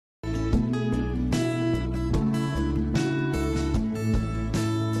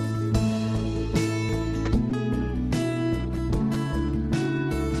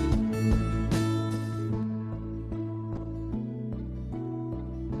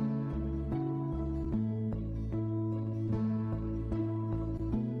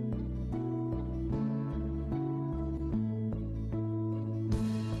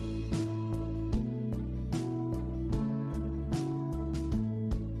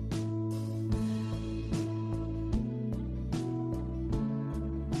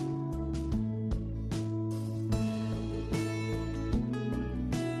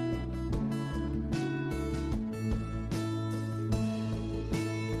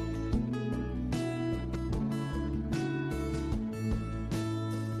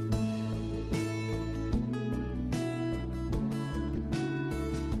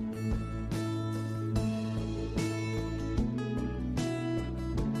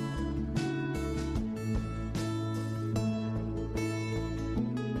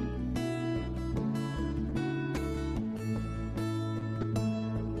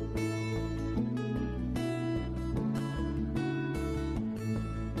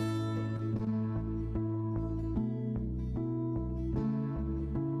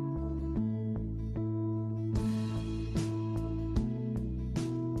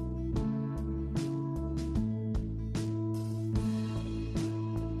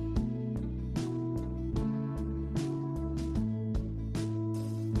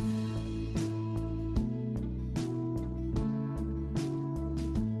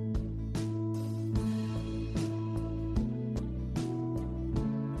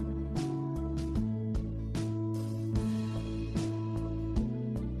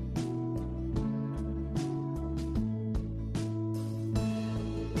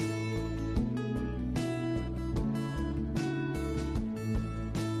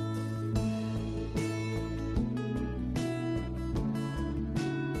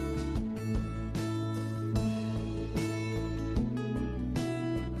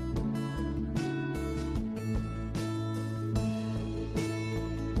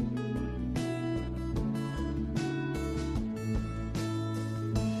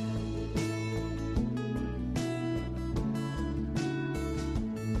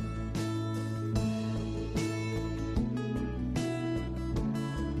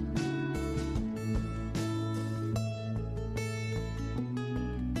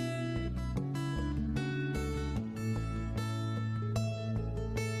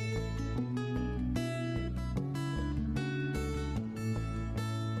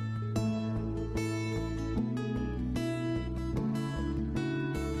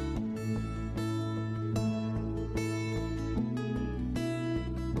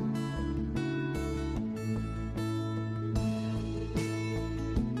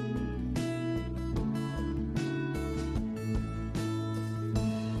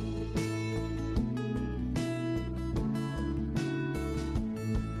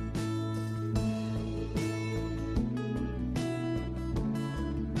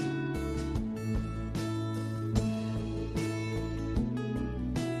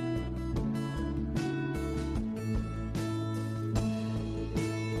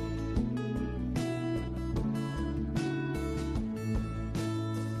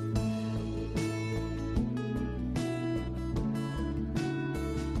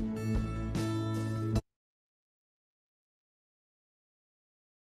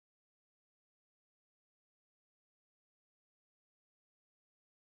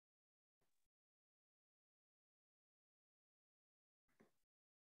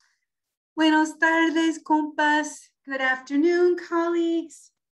Buenos tardes, compas. Good afternoon,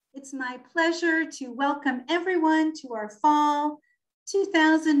 colleagues. It's my pleasure to welcome everyone to our fall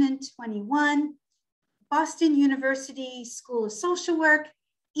 2021 Boston University School of Social Work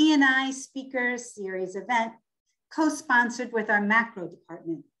E&I Speaker Series event, co-sponsored with our macro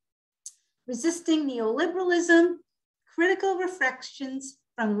department. Resisting Neoliberalism, Critical Reflections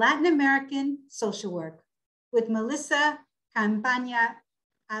from Latin American Social Work with Melisa, Campana,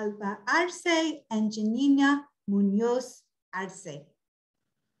 Alabarce, and Gianinna, Muñoz-Arce.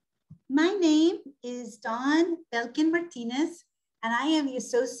 My name is Dawn Belkin-Martinez, and I am the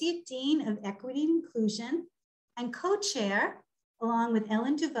Associate Dean of Equity and Inclusion and co-chair, along with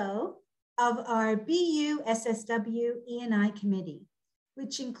Ellen DeVoe, of our BUSSW E&I committee,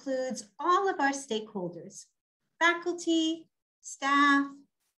 which includes all of our stakeholders, faculty, staff,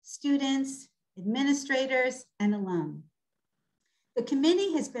 students, administrators, and alum. The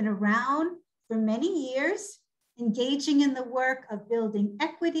committee has been around for many years, engaging in the work of building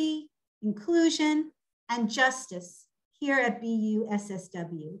equity, inclusion, and justice here at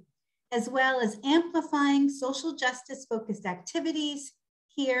BUSSW, as well as amplifying social justice-focused activities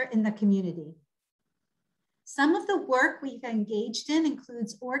here in the community. Some of the work we've engaged in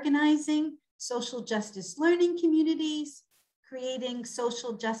includes organizing social justice learning communities, creating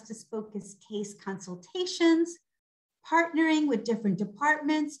social justice-focused case consultations, partnering with different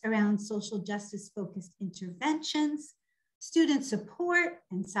departments around social justice-focused interventions, student support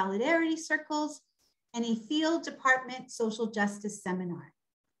and solidarity circles, and a field department social justice seminar.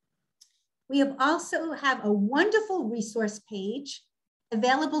 We also have a wonderful resource page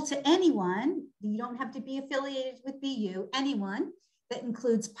available to anyone. You don't have to be affiliated with BU, anyone, that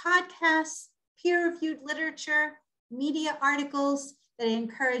includes podcasts, peer-reviewed literature, media articles that I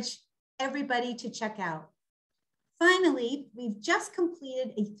encourage everybody to check out. Finally, we've just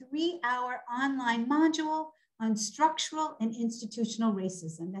completed a 3-hour online module on structural and institutional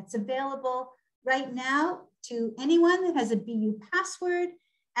racism that's available right now to anyone that has a BU password,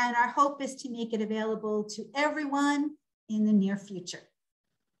 and our hope is to make it available to everyone in the near future.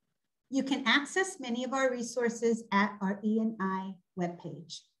 You can access many of our resources at our E&I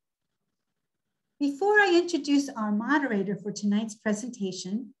webpage. Before I introduce our moderator for tonight's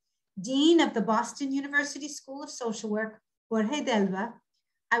presentation, Dean of the Boston University School of Social Work, Jorge Delva,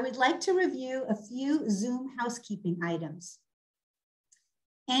 I would like to review a few Zoom housekeeping items.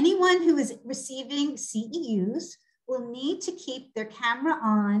 Anyone who is receiving CEUs will need to keep their camera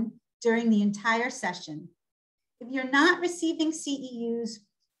on during the entire session. If you're not receiving CEUs,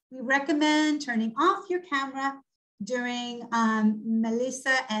 we recommend turning off your camera during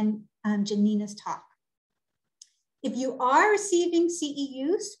Melisa and Gianinna's talk. If you are receiving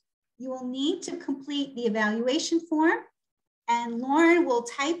CEUs, you will need to complete the evaluation form, and Lauren will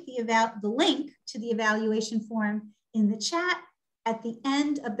type the link to the evaluation form in the chat at the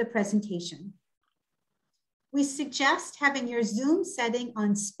end of the presentation. We suggest having your Zoom setting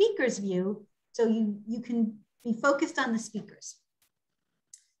on speaker's view so you can be focused on the speakers.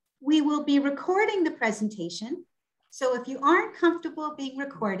 We will be recording the presentation, so if you aren't comfortable being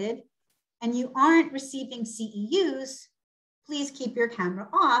recorded and you aren't receiving CEUs, please keep your camera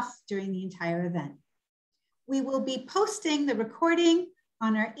off during the entire event. We will be posting the recording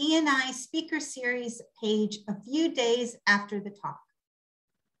on our E&I Speaker Series page a few days after the talk.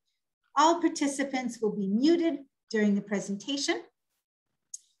 All participants will be muted during the presentation.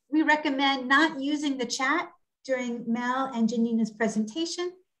 We recommend not using the chat during Mel and Gianinna's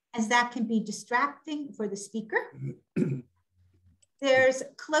presentation, as that can be distracting for the speaker. There's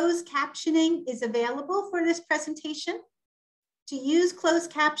closed captioning is available for this presentation. To use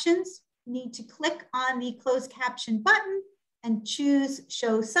closed captions, you need to click on the closed caption button and choose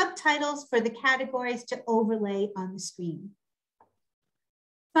show subtitles for the categories to overlay on the screen.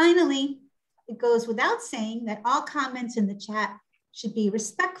 Finally, it goes without saying that all comments in the chat should be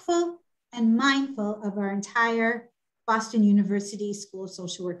respectful and mindful of our entire Boston University School of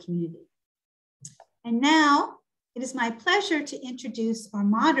Social Work community. And now, it is my pleasure to introduce our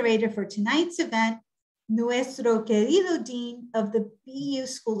moderator for tonight's event, nuestro querido Dean of the BU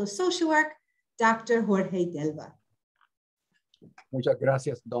School of Social Work, Dr. Jorge Delva. Muchas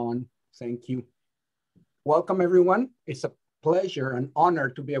gracias, Dawn. Thank you. Welcome, everyone. It's a pleasure and honor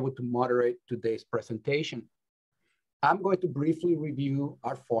to be able to moderate today's presentation. I'm going to briefly review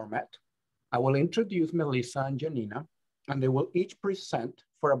our format. I will introduce Melisa and Gianinna, and they will each present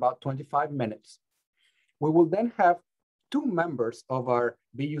for about 25 minutes. We will then have 2 members of our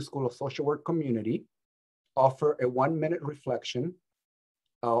BU School of Social Work community offer a 1-minute reflection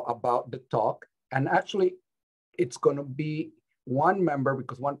about the talk. And actually, it's going to be one member,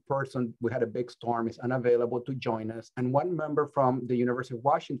 because one person, we had a big storm, is unavailable to join us, and one member from the University of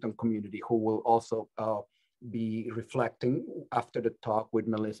Washington community who will also be reflecting after the talk with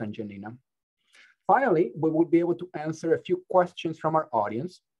Melisa and Gianinna. Finally, we will be able to answer a few questions from our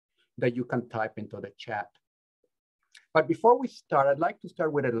audience that you can type into the chat. But before we start, I'd like to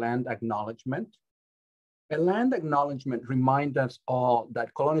start with a land acknowledgement. A land acknowledgement reminds us all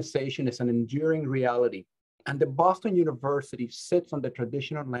that colonization is an enduring reality, and the Boston University sits on the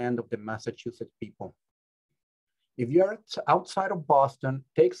traditional land of the Massachusetts people. If you're outside of Boston,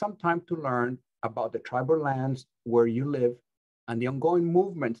 take some time to learn about the tribal lands where you live and the ongoing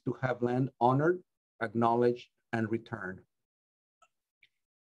movements to have land honored, acknowledged, and returned.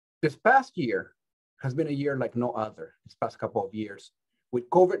 This past year has been a year like no other, this past couple of years, with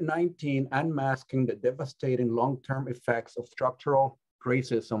COVID-19 unmasking the devastating long-term effects of structural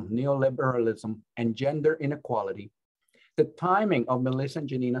racism, neoliberalism, and gender inequality. The timing of Melisa and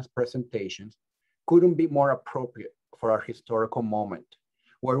Gianinna's presentations couldn't be more appropriate for our historical moment,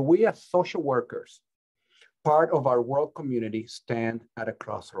 where we as social workers, part of our world community, stand at a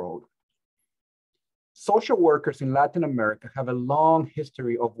crossroad. Social workers in Latin America have a long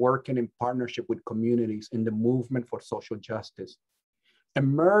history of working in partnership with communities in the movement for social justice.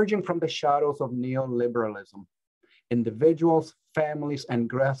 Emerging from the shadows of neoliberalism, individuals, families, and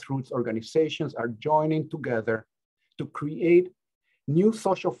grassroots organizations are joining together to create new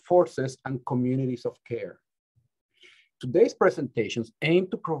social forces and communities of care. Today's presentations aim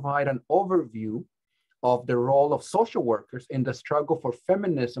to provide an overview of the role of social workers in the struggle for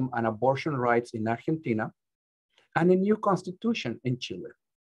feminism and abortion rights in Argentina and a new constitution in Chile.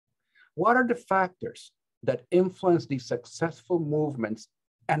 What are the factors that influence these successful movements,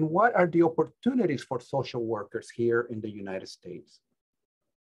 and what are the opportunities for social workers here in the United States?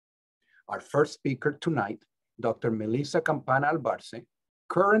 Our first speaker tonight, Dr. Melisa Campana Alabarce,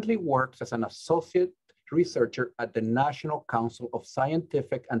 currently works as an associate researcher at the National Council of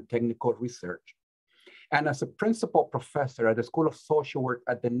Scientific and Technical Research, and as a principal professor at the School of Social Work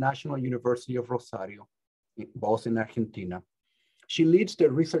at the National University of Rosario, both in Argentina. She leads the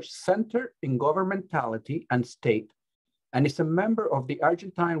Research Center in Governmentality and State, and is a member of the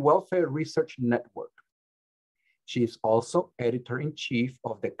Argentine Welfare Research Network. She is also editor-in-chief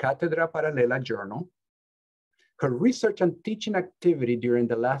of the Cátedra Paralela journal. Her research and teaching activity during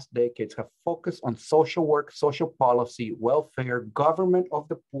the last decades have focused on social work, social policy, welfare, government of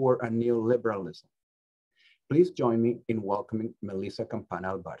the poor, and neoliberalism. Please join me in welcoming Melisa Campana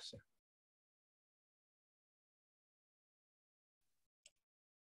Alabarce.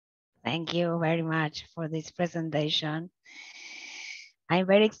 Thank you very much for this presentation. I'm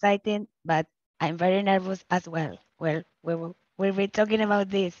very excited, but I'm very nervous as well. Well, we'll be talking about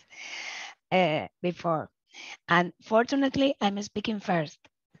this before. And fortunately, I'm speaking first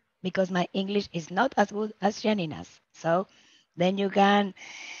because my English is not as good as Gianinna's. So then you can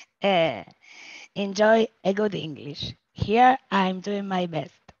enjoy a good English. Here, I'm doing my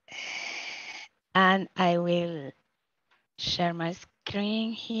best. And I will share my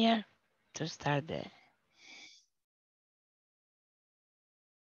screen here to start the...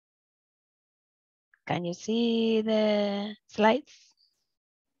 Can you see the slides?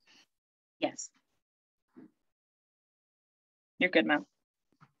 Yes. You're good, Mel.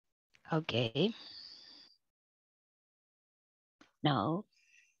 Okay. No.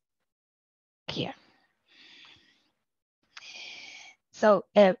 Here. So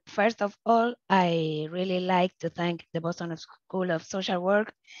first of all, I really like to thank the Boston School of Social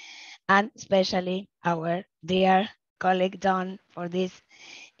Work and especially our dear colleague Don for this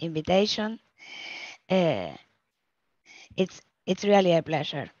invitation. It's really a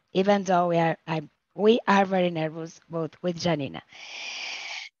pleasure, even though we are very nervous both with Gianinna.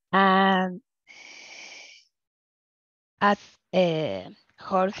 And as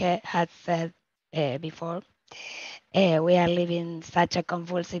Jorge had said before, we are living such a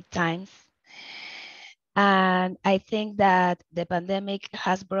convulsive times. And I think that the pandemic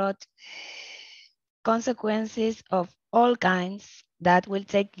has brought consequences of all kinds that will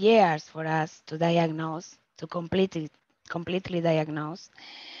take years for us to diagnose, to completely diagnose.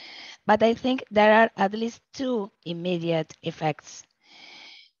 But I think there are at least two immediate effects.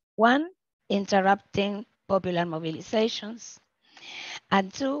 One, interrupting popular mobilizations,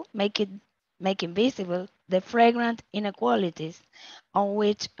 and two, making visible the flagrant inequalities on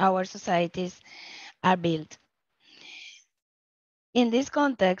which our societies are built. In this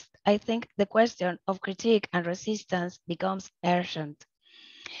context, I think the question of critique and resistance becomes urgent.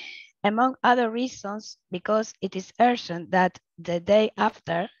 Among other reasons, because it is urgent that the day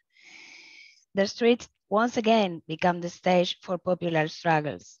after, the streets once again become the stage for popular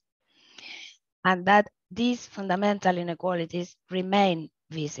struggles, and that these fundamental inequalities remain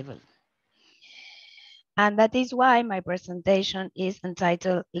visible. And that is why my presentation is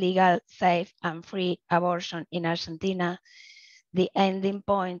entitled Legal, Safe, and Free Abortion in Argentina, the ending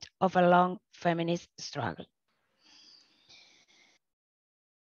point of a long feminist struggle.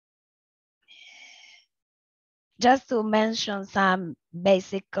 Just to mention some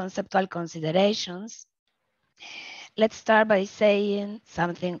basic conceptual considerations, let's start by saying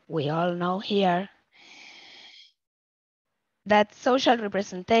something we all know here, that social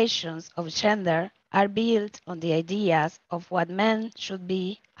representations of gender are built on the ideas of what men should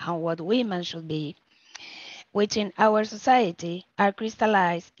be and what women should be, which in our society are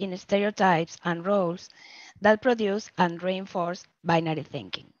crystallized in stereotypes and roles that produce and reinforce binary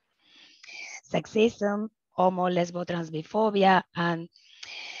thinking. Sexism, homo, lesbo, transbiphobia, and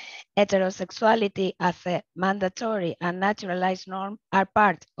heterosexuality as a mandatory and naturalized norm are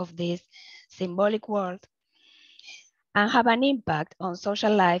part of this symbolic world and have an impact on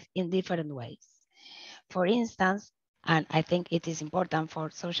social life in different ways. For instance, and I think it is important for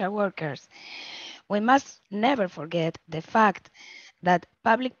social workers, we must never forget the fact that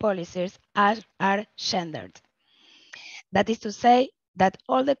public policies are gendered. That is to say that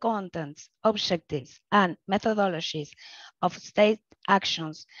all the contents, objectives, and methodologies of state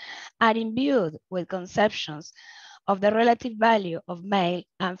actions are imbued with conceptions of the relative value of male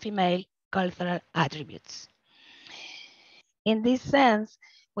and female cultural attributes. In this sense,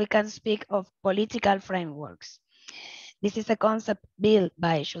 we can speak of political frameworks. This is a concept built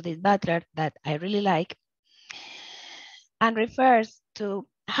by Judith Butler that I really like and refers to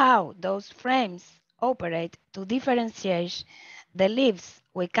how those frames operate to differentiate the lives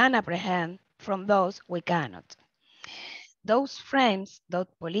we can apprehend from those we cannot. Those frames, those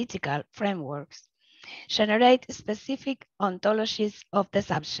political frameworks, generate specific ontologies of the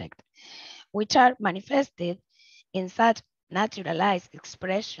subject, which are manifested in such naturalized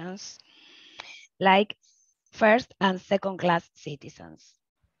expressions like first and second class citizens.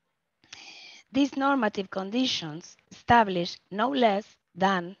 These normative conditions establish no less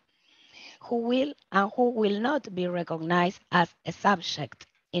than who will and who will not be recognized as a subject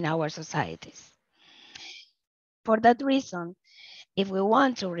in our societies. For that reason, if we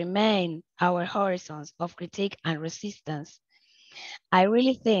want to remain our horizons of critique and resistance, I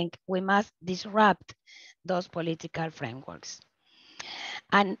really think we must disrupt those political frameworks.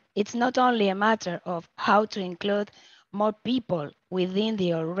 And it's not only a matter of how to include more people within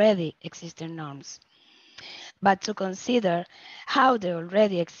the already existing norms, but to consider how the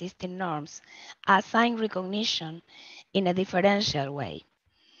already existing norms assign recognition in a differential way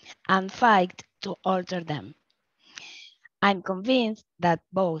and fight to alter them. I'm convinced that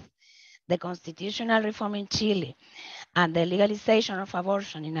both the constitutional reform in Chile and the legalization of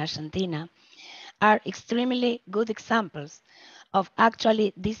abortion in Argentina are extremely good examples of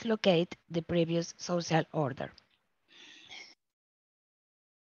actually dislocate the previous social order.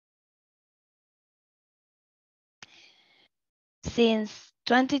 Since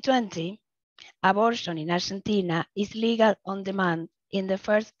 2020, abortion in Argentina is legal on demand in the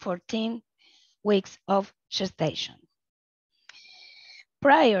first 14 weeks of gestation.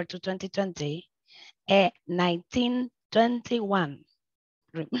 Prior to 2020, a 1921,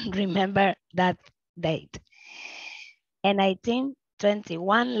 remember that date, a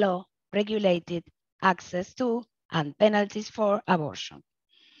 1921 law regulated access to and penalties for abortion.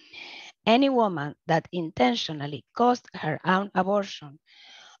 Any woman that intentionally caused her own abortion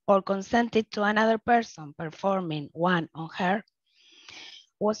or consented to another person performing one on her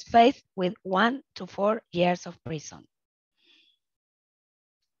was faced with 1 to 4 years of prison.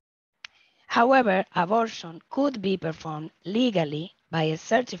 However, abortion could be performed legally by a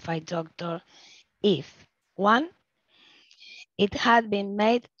certified doctor if 1, it had been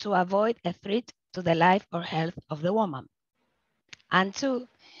made to avoid a threat to the life or health of the woman, and 2,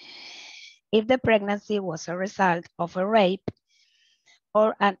 if the pregnancy was a result of a rape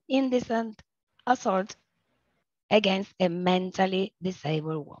or an indecent assault against a mentally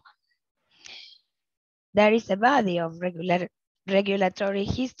disabled woman. There is a body of regulatory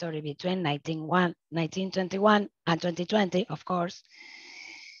history between 1921 and 2020, of course,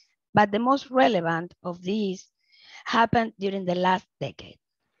 but the most relevant of these happened during the last decade.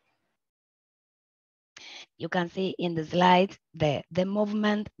 You can see in the slide the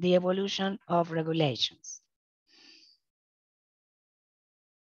movement, the evolution of regulations.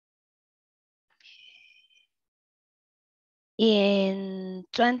 In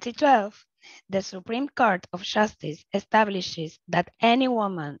 2012, the Supreme Court of Justice establishes that any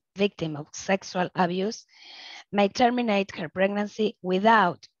woman victim of sexual abuse may terminate her pregnancy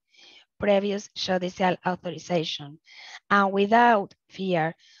without previous judicial authorization and without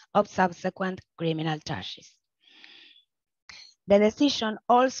fear of subsequent criminal charges. The decision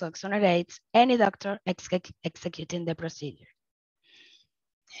also exonerates any doctor executing the procedure.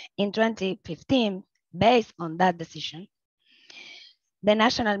 In 2015, based on that decision, the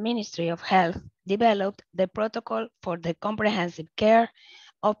National Ministry of Health developed the protocol for the comprehensive care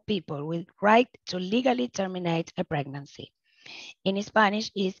of people with right to legally terminate a pregnancy. In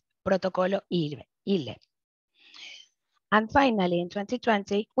Spanish is Protocolo ILE. And finally, in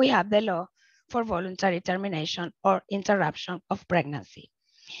 2020, we have the law for voluntary termination or interruption of pregnancy.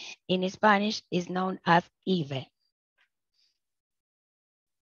 In Spanish is known as IVE.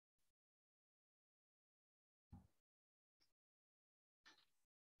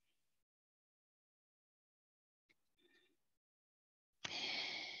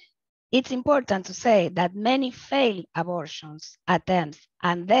 It's important to say that many failed abortions, attempts,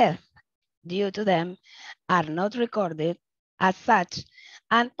 and death due to them are not recorded as such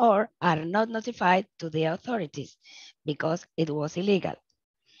and or are not notified to the authorities because it was illegal.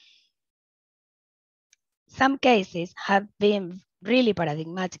 Some cases have been really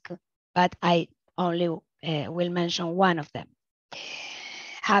paradigmatic, but I only will mention one of them.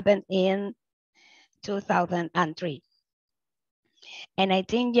 Happened in 2003. A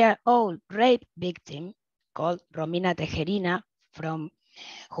 19-year-old rape victim called Romina Tejerina from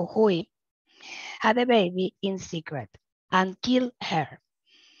Jujuy had a baby in secret and killed her,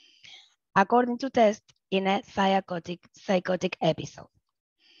 according to tests in a psychotic episode.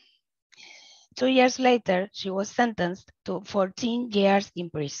 2 years later, she was sentenced to 14 years in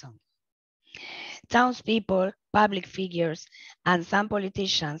prison. Townspeople, public figures, and some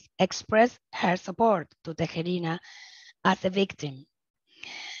politicians expressed her support to Tejerina as a victim.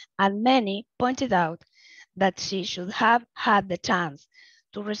 And many pointed out that she should have had the chance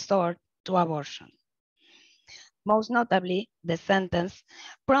to resort to abortion. Most notably, the sentence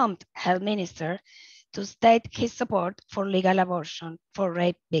prompted Health Minister to state his support for legal abortion for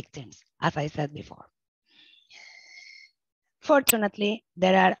rape victims, as I said before. Fortunately,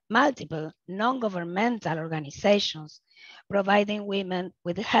 there are multiple non-governmental organizations providing women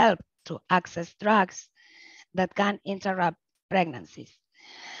with help to access drugs that can interrupt pregnancies,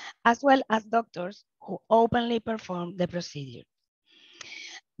 as well as doctors who openly perform the procedure.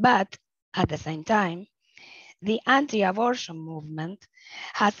 But at the same time, the anti-abortion movement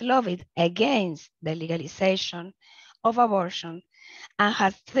has lobbied against the legalization of abortion and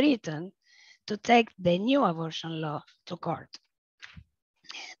has threatened to take the new abortion law to court.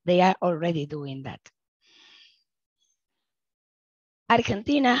 They are already doing that.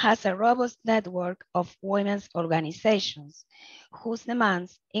 Argentina has a robust network of women's organizations whose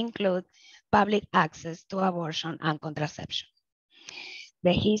demands include public access to abortion and contraception.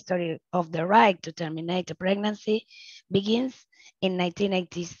 The history of the right to terminate a pregnancy begins in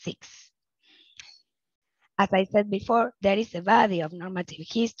 1986. As I said before, there is a body of normative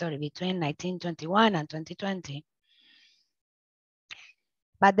history between 1921 and 2020.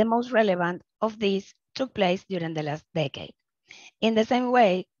 But the most relevant of these took place during the last decade. In the same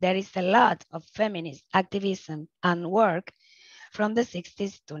way, there is a lot of feminist activism and work from the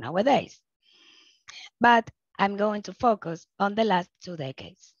 60s to nowadays. But I'm going to focus on the last 2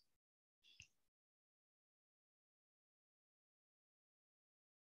 decades.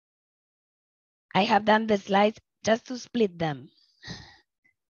 I have done the slides just to split them.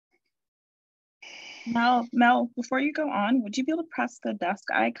 Mel, before you go on, would you be able to press the desk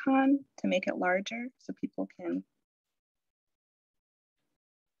icon to make it larger so people can?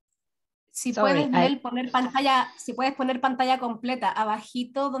 Si puedes, Mel, poner pantalla completa,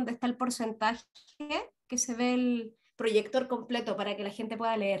 abajito donde está el porcentaje, que se ve el proyector completo para que la gente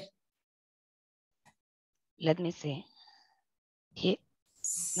pueda leer. Let me see. Here.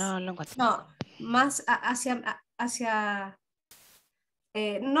 No, más hacia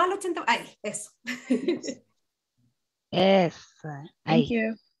no al 80, ahí, eso. Yes, Thank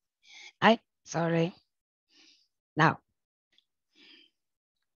you. Sorry. Now.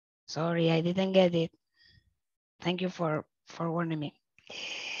 Sorry, I didn't get it. Thank you for warning me.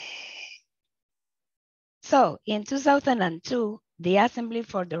 So, in 2002, the Assembly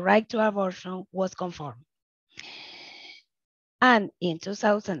for the Right to Abortion was conformed. And in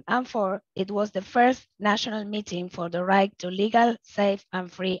 2004, it was the first national meeting for the right to legal, safe, and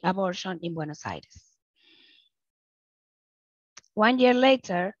free abortion in Buenos Aires. 1 year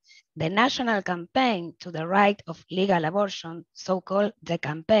later, The national campaign to the right of legal abortion, so-called the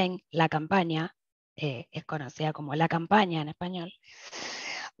campaign, la campaña, es conocida como la campaña en español,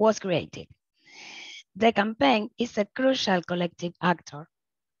 was created. The campaign is a crucial collective actor.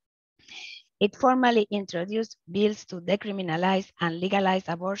 It formally introduced bills to decriminalize and legalize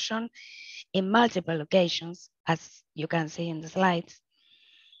abortion in multiple locations, as you can see in the slides,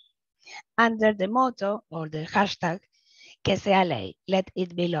 under the motto or the hashtag, que sea ley, let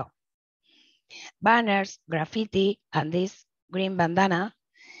it be law. Banners, graffiti, and this green bandana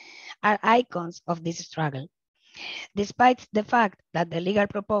are icons of this struggle, despite the fact that the legal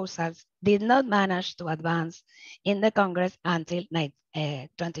proposals did not manage to advance in the Congress until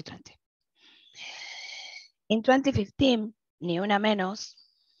 2020. In 2015, Ni Una Menos,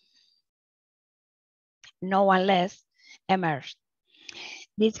 No One Less, emerged.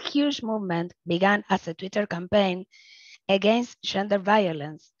 This huge movement began as a Twitter campaign against gender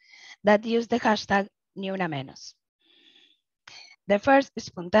violence that used the hashtag Ni Una Menos. The first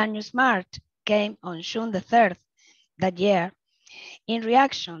spontaneous march came on June the 3rd that year in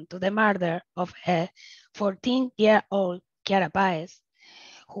reaction to the murder of a 14-year-old Chiara Páez,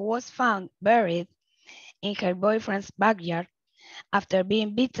 who was found buried in her boyfriend's backyard after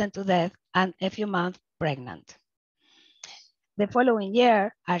being beaten to death and a few months pregnant. The following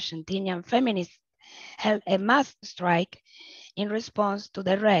year, Argentinian feminists held a mass strike in response to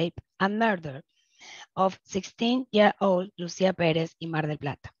the rape and murder of 16-year-old Lucía Pérez in Mar del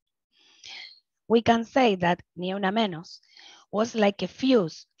Plata. We can say that Ni Una Menos was like a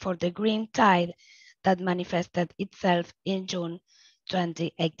fuse for the green tide that manifested itself in June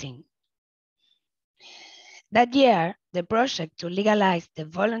 2018. That year, the project to legalize the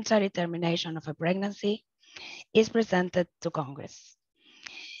voluntary termination of a pregnancy is presented to Congress.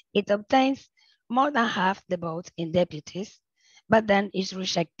 It obtains more than half the votes in deputies, but then is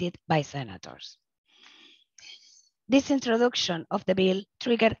rejected by senators. This introduction of the bill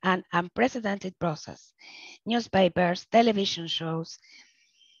triggered an unprecedented process. Newspapers, television shows,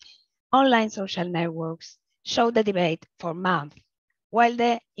 online social networks showed the debate for months, while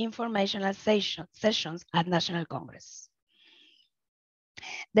the informational sessions at National Congress.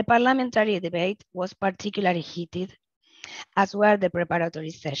 The parliamentary debate was particularly heated, as were the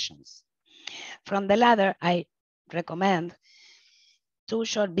preparatory sessions. From the latter, I recommend 2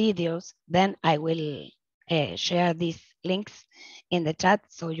 short videos, then I will share these links in the chat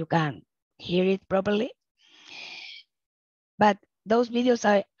so you can hear it properly. But those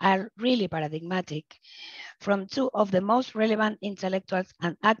videos are really paradigmatic from 2 of the most relevant intellectuals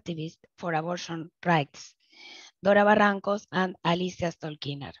and activists for abortion rights, Dora Barrancos and Alicia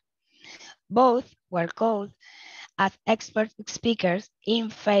Stolkiner. Both were called as expert speakers in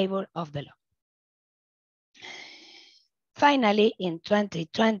favor of the law. Finally, in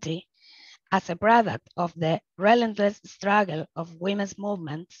 2020, as a product of the relentless struggle of women's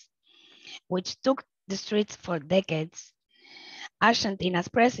movements, which took the streets for decades, Argentina's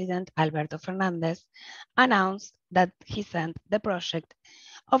president, Alberto Fernández, announced that he sent the project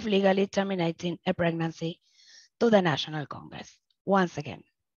of legally terminating a pregnancy to the National Congress, once again.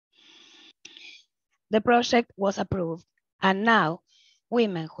 The project was approved, and now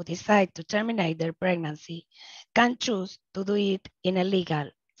women who decide to terminate their pregnancy can choose to do it in a legal,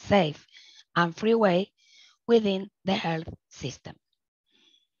 safe, and free way within the health system.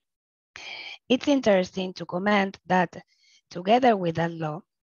 It's interesting to comment that together with that law,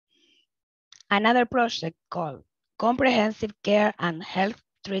 another project called Comprehensive Care and Health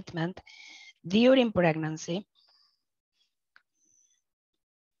Treatment During Pregnancy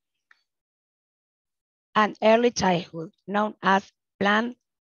and Early Childhood, known as Plan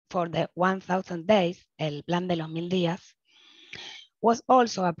for the 1,000 Days, el Plan de los 1000 días, was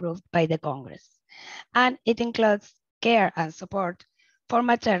also approved by the Congress, and it includes care and support for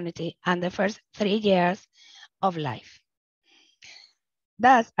maternity and the first 3 years of life.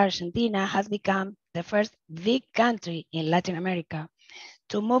 Thus, Argentina has become the first big country in Latin America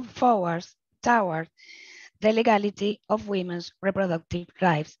to move forward toward the legality of women's reproductive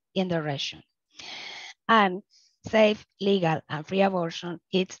rights in the region. And safe, legal, and free abortion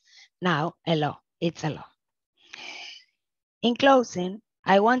is now a law. It's a law. In closing,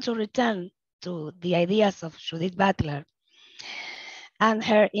 I want to return to the ideas of Judith Butler and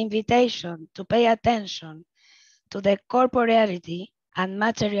her invitation to pay attention to the corporeality and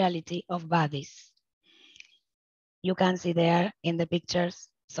materiality of bodies. You can see there in the pictures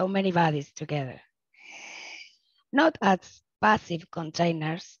so many bodies together. Not as passive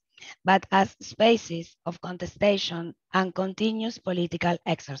containers, but as spaces of contestation and continuous political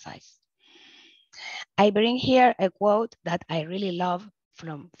exercise. I bring here a quote that I really love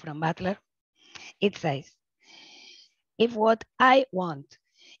from Butler. It says, if what I want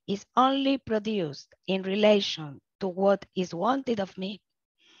is only produced in relation to what is wanted of me,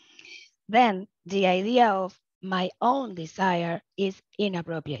 then the idea of my own desire is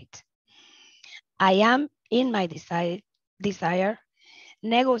inappropriate. I am in my desire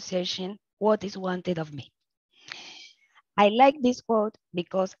negotiating what is wanted of me. I like this quote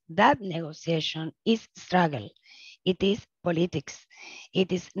because that negotiation is struggle. It is politics.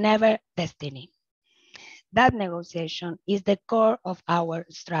 It is never destiny. That negotiation is the core of our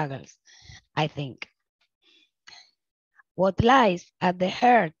struggles, I think. What lies at the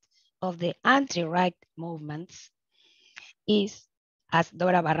heart of the anti-right movements is, as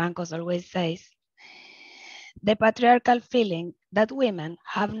Dora Barrancos always says, the patriarchal feeling that women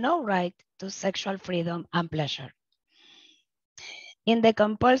have no right to sexual freedom and pleasure. In the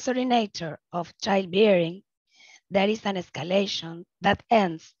compulsory nature of childbearing, there is an escalation that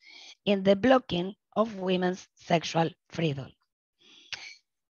ends in the blocking of women's sexual freedom.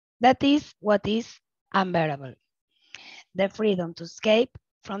 That is what is unbearable, the freedom to escape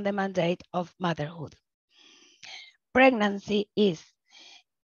from the mandate of motherhood. Pregnancy is,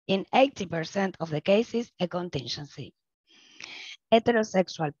 in 80% of the cases, a contingency.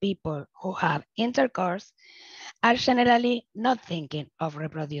 Heterosexual people who have intercourse are generally not thinking of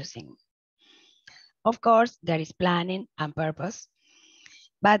reproducing. Of course, there is planning and purpose,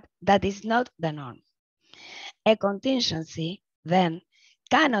 but that is not the norm. A contingency, then,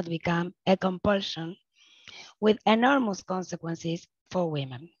 cannot become a compulsion with enormous consequences for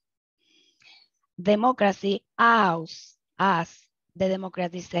women. Democracy owes us the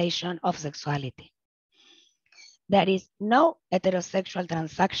democratization of sexuality. There is no heterosexual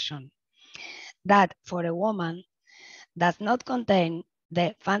transaction that for a woman does not contain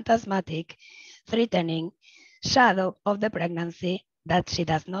the phantasmatic, threatening shadow of the pregnancy that she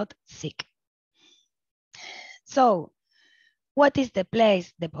does not seek. So, what is the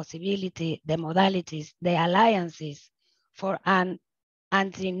place, the possibility, the modalities, the alliances for an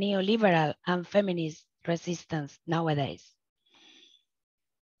anti-neoliberal and feminist resistance nowadays?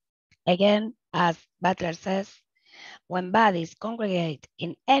 Again, as Butler says, when bodies congregate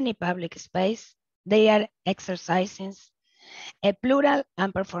in any public space, they are exercising a plural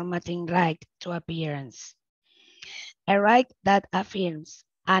and performative right to appearance, a right that affirms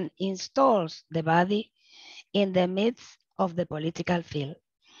and installs the body in the midst of the political field,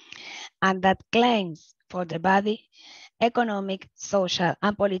 and that claims for the body economic, social,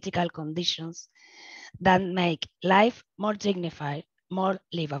 and political conditions that make life more dignified, more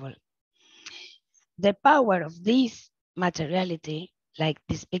livable. The power of this materiality, like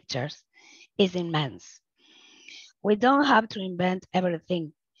these pictures, is immense. We don't have to invent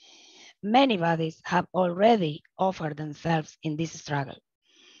everything. Many bodies have already offered themselves in this struggle.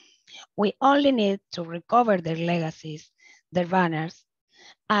 We only need to recover their legacies, their banners,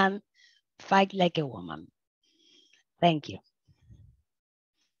 and fight like a woman. Thank you.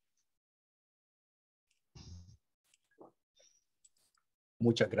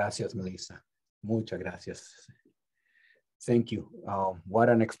 Muchas gracias, Melisa. Muchas gracias. Thank you. What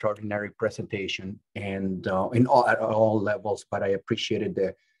an extraordinary presentation, and at all levels, but I appreciated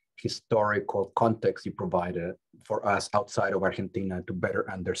the historical context you provided for us outside of Argentina to better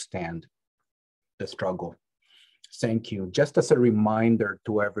understand the struggle. Thank you. Just as a reminder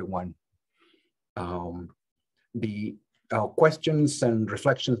to everyone, the questions and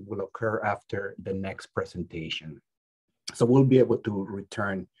reflections will occur after the next presentation. So we'll be able to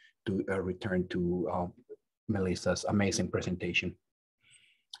return to Melisa's amazing presentation.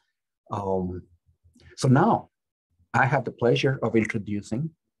 So now I have the pleasure of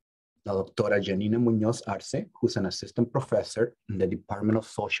introducing the Doctora Gianinna Muñoz-Arce, who's an assistant professor in the Department of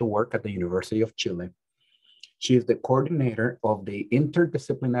Social Work at the University of Chile. She is the coordinator of the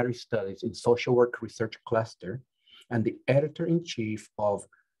Interdisciplinary Studies in Social Work Research Cluster and the editor-in-chief of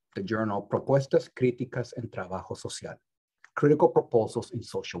the journal Propuestas Críticas en Trabajo Social, Critical Proposals in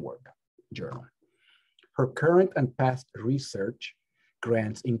Social Work journal. Her current and past research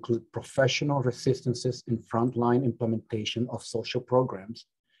grants include professional resistances in frontline implementation of social programs,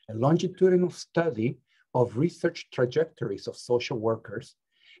 a longitudinal study of research trajectories of social workers,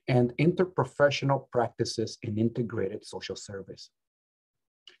 and interprofessional practices in integrated social service.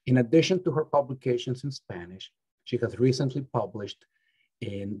 In addition to her publications in Spanish, she has recently published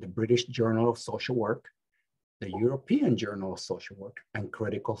in the British Journal of Social Work, the European Journal of Social Work, and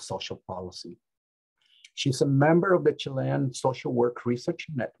Critical Social Policy. She's a member of the Chilean Social Work Research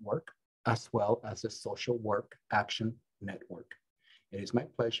Network, as well as the Social Work Action Network. It is my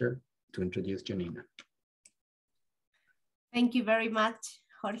pleasure to introduce Gianinna. Thank you very much,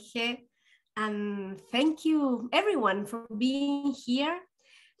 Jorge. And thank you everyone for being here.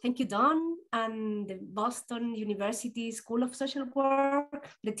 Thank you, Don, and the Boston University School of Social Work,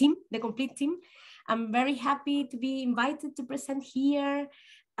 the team, the complete team. I'm very happy to be invited to present here.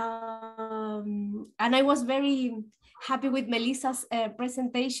 And I was very happy with Melisa's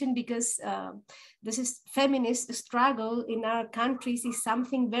presentation because this is feminist struggle in our countries is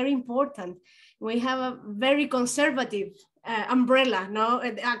something very important. We have a very conservative umbrella, no,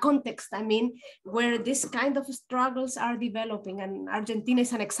 a context, I mean, where this kind of struggles are developing, and Argentina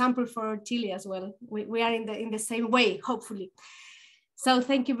is an example for Chile as well. We are in the same way, hopefully. So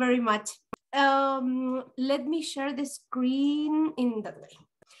thank you very much. Let me share the screen in that way.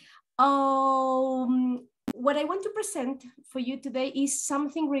 What I want to present for you today is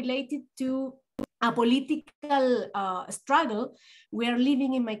something related to a political struggle we are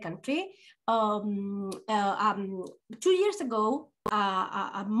living in my country. 2 years ago,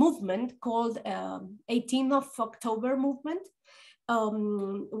 a movement called 18th of October movement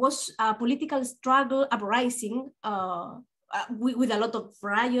was a political struggle uprising with a lot of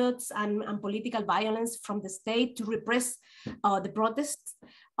riots and political violence from the state to repress the protests.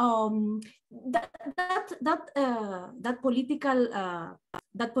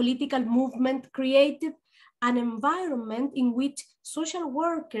 That political movement created an environment in which social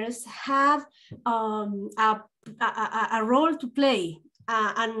workers have a role to play.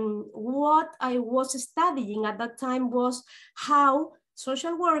 And what I was studying at that time was how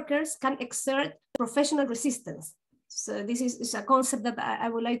social workers can exert professional resistance. So this is a concept that I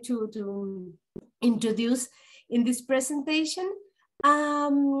would like to introduce in this presentation.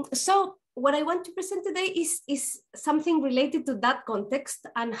 So what I want to present today is something related to that context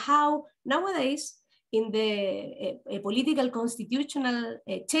and how nowadays in the political constitutional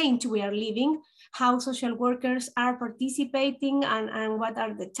change we are living, how social workers are participating and what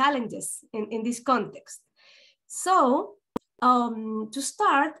are the challenges in this context. So to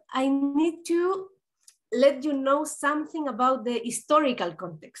start, I need to let you know something about the historical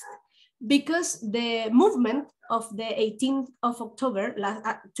context, because the movement of the 18th of October,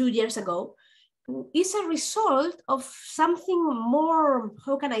 2 years ago, is a result of something more,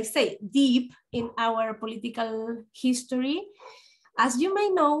 how can I say, deep in our political history. As you may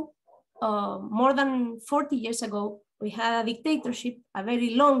know, more than 40 years ago, we had a dictatorship, a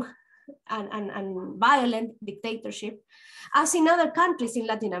very long and violent dictatorship, as in other countries in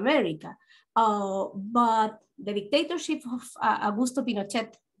Latin America. But the dictatorship of Augusto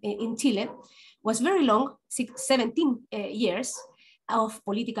Pinochet in Chile was very long, 17 years of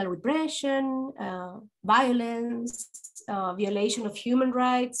political repression, violence, violation of human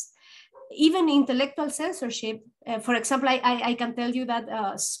rights, even intellectual censorship. For example, I can tell you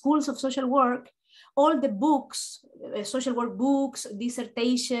that schools of social work, all the books, social work books,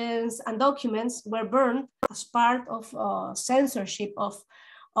 dissertations, and documents were burned as part of censorship of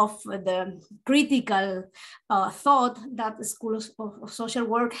the critical thought that the schools of social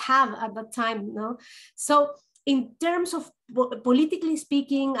work have at that time. No? So in terms of politically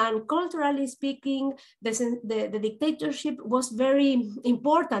speaking and culturally speaking, the dictatorship was very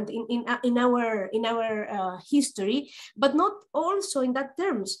important in our history, but not also in that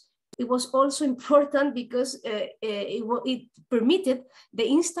terms. It was also important because it permitted the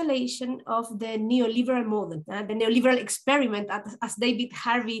installation of the neoliberal model, the neoliberal experiment, as David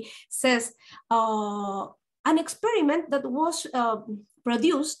Harvey says, an experiment that was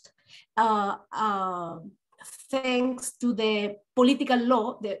produced thanks to the political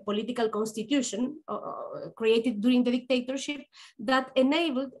law, the political constitution created during the dictatorship that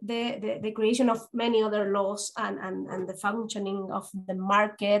enabled the creation of many other laws and the functioning of the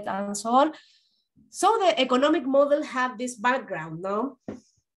market and so on. So the economic model had this background, no?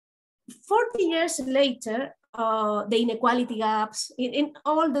 40 years later, the inequality gaps in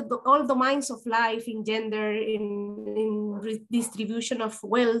all domains of life, in gender, in redistribution of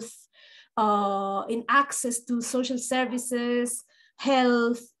wealth, in access to social services,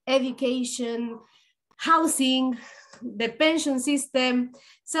 health, education, housing, the pension system.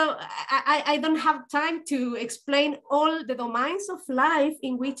 So I don't have time to explain all the domains of life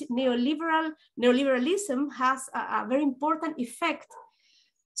in which neoliberalism has a very important effect.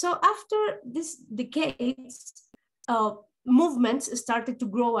 So after this decades, movements started to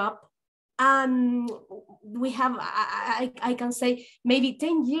grow up. And we have, I can say, maybe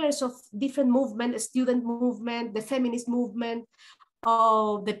 10 years of different movement, the student movement, the feminist movement,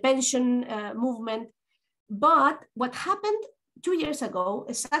 the pension movement. But what happened 2 years ago,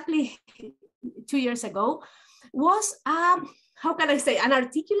 exactly 2 years ago, was, how can I say, an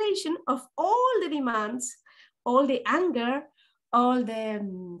articulation of all the demands all the anger, all the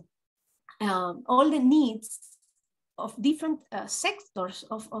needs of different sectors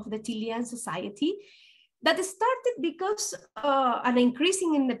of the Chilean society, that started because an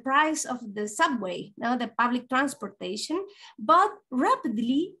increasing in the price of the subway, the public transportation, but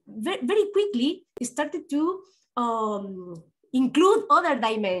rapidly, very quickly, started to include other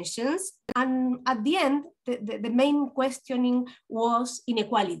dimensions. And at the end, the main questioning was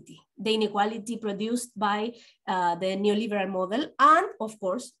inequality, the inequality produced by the neoliberal model, and of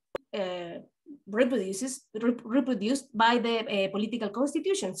course, reproduced by the political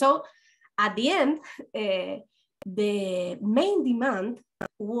constitution. So at the end, the main demand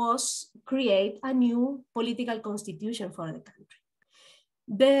was create a new political constitution for the country.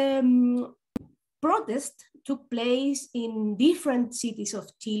 The protest took place in different cities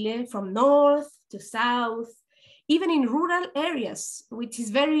of Chile, from north to south, even in rural areas, which is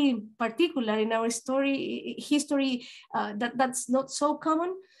very particular in our history. That's not so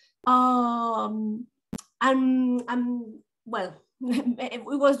common. Well, it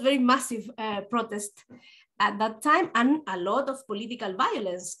was very massive protest at that time, and a lot of political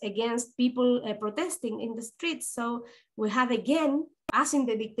violence against people protesting in the streets. So we have, again, as in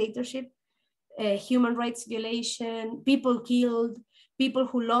the dictatorship, human rights violation, people killed, people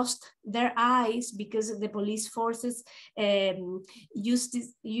who lost their eyes because the police forces used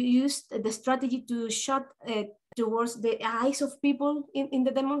the strategy to shoot towards the eyes of people in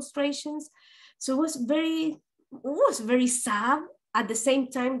the demonstrations. So it was very sad, at the same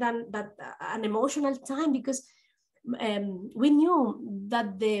time that an emotional time, because we knew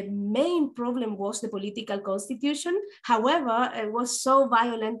that the main problem was the political constitution. However, it was so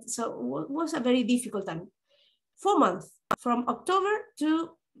violent, so it was a very difficult time. 4 months, from October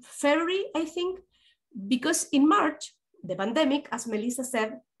to February, I think, because in March, the pandemic, as Melisa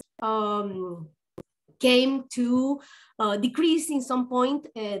said, came to decrease in some point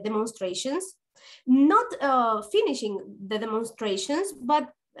demonstrations, not finishing the demonstrations,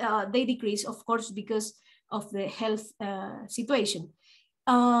 but they decrease, of course, because of the health situation.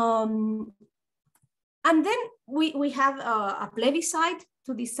 And then we have a plebiscite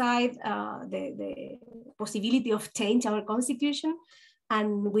to decide the possibility of change our constitution.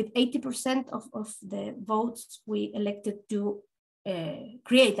 And with 80% of the votes, we elected to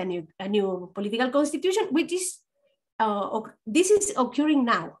create a new political constitution, which is, this is occurring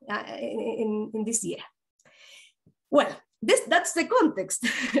now in this year. Well, that's the context.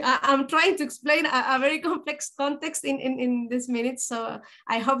 I'm trying to explain a very complex context in this minute, so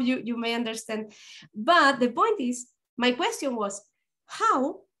I hope you may understand. But the point is, my question was,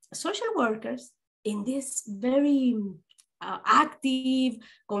 how social workers in this very active,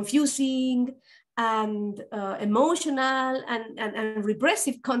 confusing, and emotional and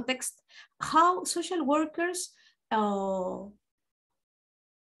repressive context, how social workers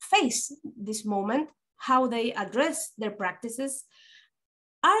face this moment, how they address their practices.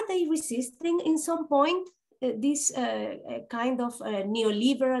 Are they resisting in some point this kind of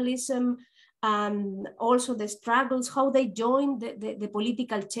neoliberalism, and also the struggles, how they join the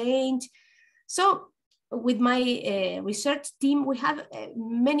political change? So with my research team, we have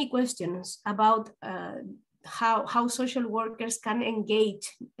many questions about how social workers can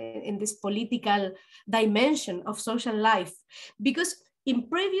engage in this political dimension of social life. Because in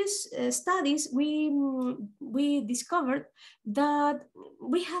previous studies, we discovered that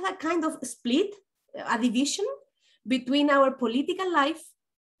we have a kind of split, a division between our political life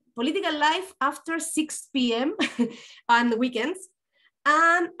after 6 p.m. and weekends,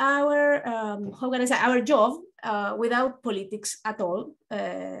 and our our job without politics at all,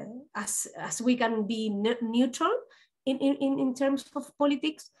 as we can be neutral in terms of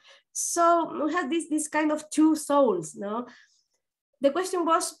politics. So we have this kind of two souls, no? The question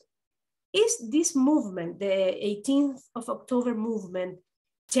was, is this movement, the 18th of October movement,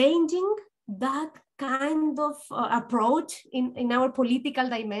 changing that kind of approach in our political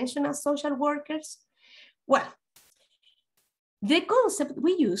dimension as social workers? Well, the concept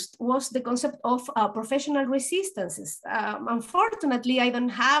we used was the concept of professional resistances. Unfortunately, I don't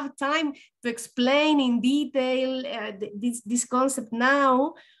have time to explain in detail this concept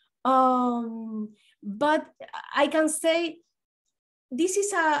now, but I can say this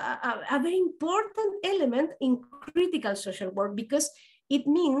is a very important element in critical social work, because it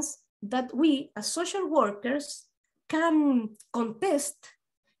means that we as social workers can contest,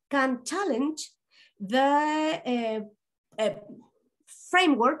 can challenge the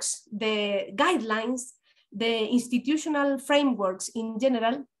frameworks, the guidelines, the institutional frameworks in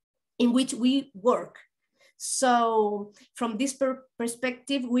general in which we work. So from this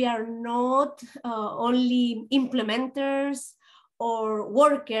perspective, we are not only implementers or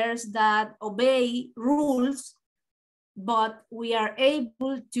workers that obey rules, but we are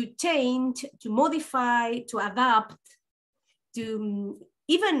able to change, to modify, to adapt, to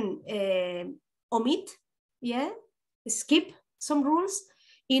even omit, skip some rules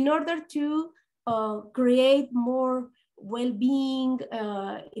in order to create more well-being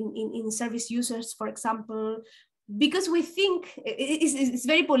in service users, for example, because we think it's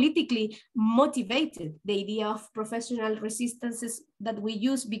very politically motivated, the idea of professional resistances that we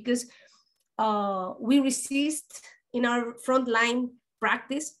use, because we resist in our frontline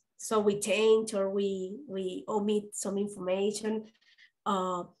practice. So we change or we omit some information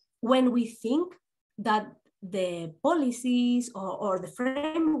when we think that the policies or the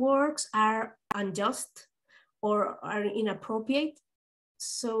frameworks are unjust or are inappropriate.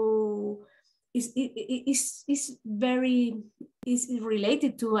 So it's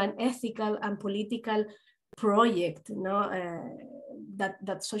related to an ethical and political project,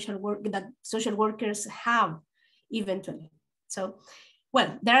 that social workers have eventually. So,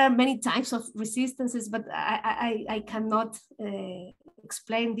 well, there are many types of resistances, but I cannot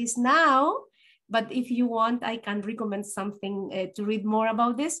explain this now. But if you want, I can recommend something to read more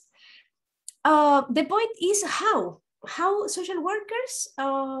about this. The point is how social workers,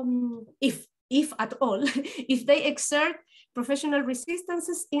 if at all, if they exert professional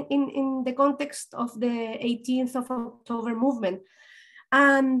resistances in the context of the 18th of October movement.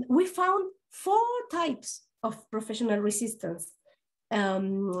 And we found 4 types of professional resistance.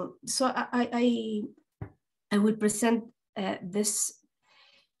 So I will present this.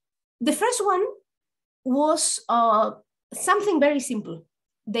 The first one was something very simple.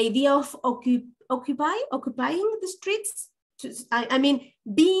 The idea of occupying the streets. I mean,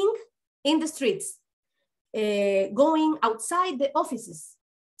 being in the streets, going outside the offices.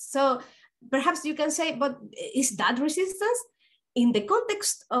 So perhaps you can say, but is that resistance? In the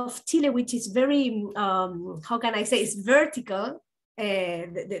context of Chile, which is very, how can I say, it's vertical,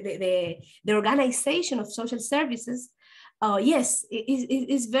 the organization of social services, yes,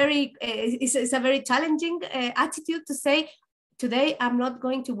 it's a very challenging attitude to say, today I'm not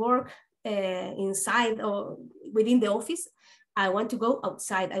going to work inside or within the office. I want to go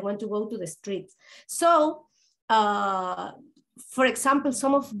outside. I want to go to the streets. So, for example,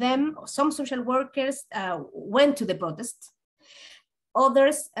 some social workers went to the protests.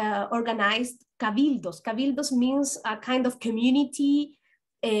 Others organized cabildos. Cabildos means a kind of community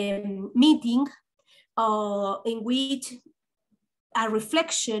meeting in which a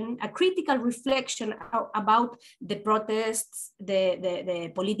critical reflection about the protests,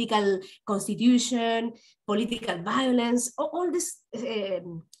 the political constitution, political violence, all these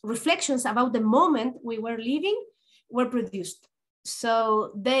reflections about the moment we were living were produced.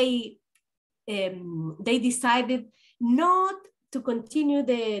 So they decided not to continue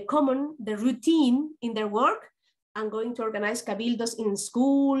the routine in their work. I'm going to organize cabildos in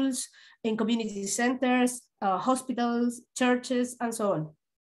schools, in community centers, hospitals, churches, and so on.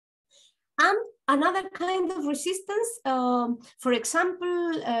 And another kind of resistance, for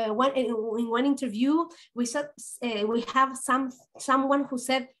example, in one interview, we have someone who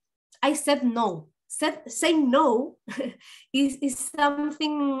said, I said no. Saying no is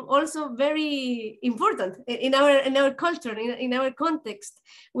something also very important in our culture, in our context.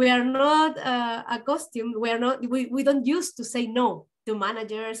 We are not accustomed. We don't used to say no to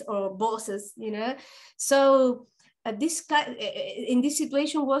managers or bosses, So in this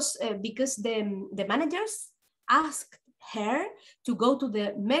situation was because the managers asked her to go to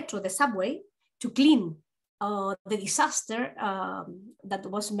the metro, the subway, to clean the disaster that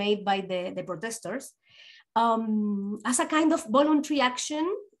was made by the protesters as a kind of voluntary action.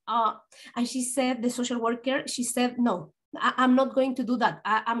 And she said, the social worker, she said, no, I'm not going to do that.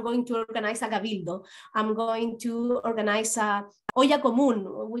 I'm going to organize a cabildo. I'm going to organize a olla común,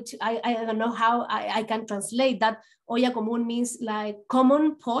 which I don't know how I can translate that. Olla común means like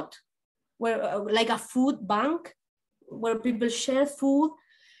common pot, where like a food bank, where people share food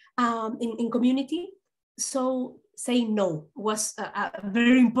in community. So saying no was a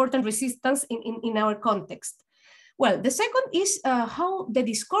very important resistance in our context. Well, the second is how the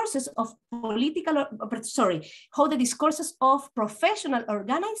discourses of how the discourses of professional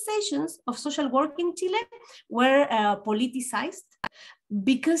organizations of social work in Chile were politicized,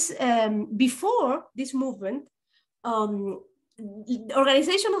 because before this movement,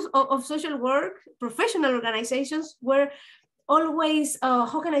 organizations of social work, professional organizations were always,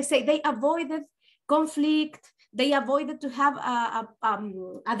 how can I say, they avoided conflict, They avoided to have a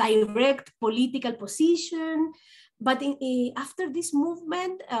direct political position. But after this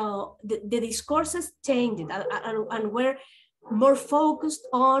movement, the discourses changed and were more focused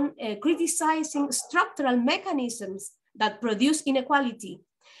on criticizing structural mechanisms that produce inequality,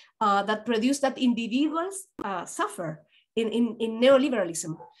 that produce that individuals suffer in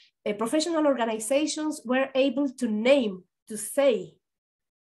neoliberalism. Professional organizations were able to name, to say,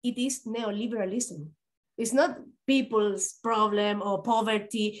 it is neoliberalism. It's not people's problem or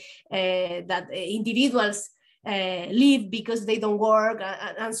poverty that individuals live because they don't work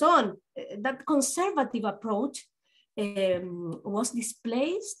and so on. That conservative approach was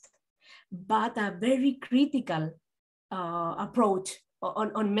displaced, but a very critical approach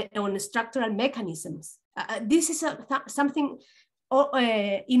on structural mechanisms. This is something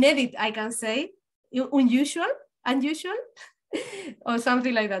inedit, I can say, unusual, or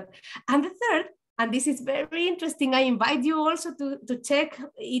something like that. And the third, and this is very interesting, I invite you also to check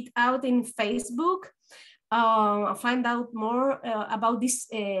it out in Facebook, find out more about this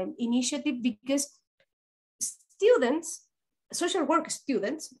initiative, because students, social work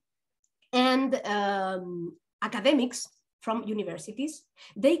students, and academics from universities,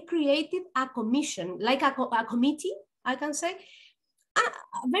 they created a commission, like a committee, I can say, a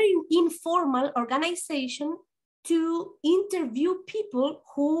very informal organization to interview people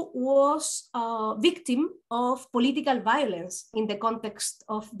who was victim of political violence in the context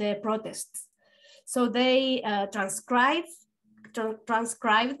of the protests. So they transcribed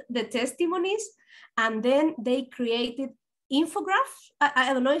the testimonies, and then they created infograph.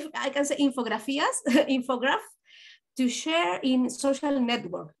 I don't know if I can say infographias, infograph, to share in social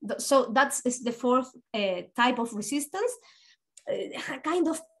network. So that's the fourth type of resistance, a kind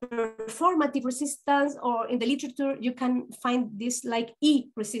of performative resistance, or in the literature you can find this like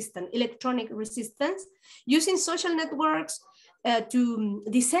e-resistance, electronic resistance, using social networks to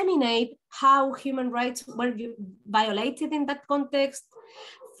disseminate how human rights were violated in that context.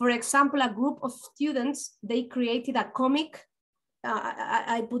 For example, a group of students, they created a comic.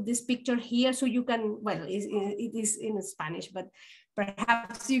 I put this picture here so you can, well, it is in Spanish, but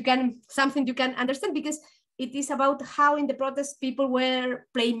perhaps you can, something you can understand, because it is about how in the protests people were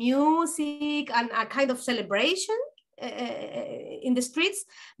playing music and a kind of celebration in the streets,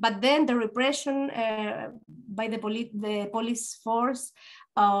 but then the repression by the police force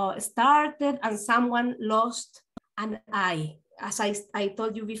started, and someone lost an eye. As I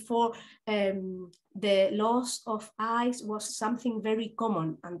told you before, the loss of eyes was something very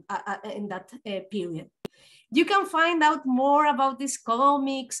common in that period. You can find out more about these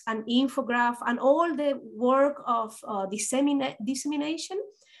comics and infograph and all the work of dissemination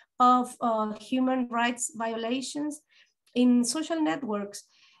of human rights violations in social networks.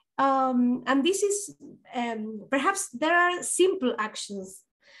 And this is, perhaps there are simple actions,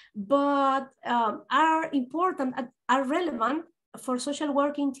 but are important, are relevant for social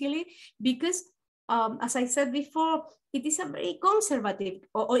work in Chile, because as I said before, it is a very conservative,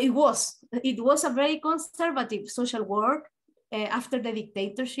 or it was a very conservative social work after the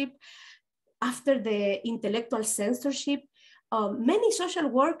dictatorship, after the intellectual censorship. Many social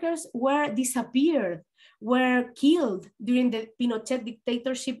workers were disappeared, were killed during the Pinochet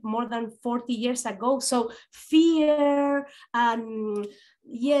dictatorship more than 40 years ago. So fear, and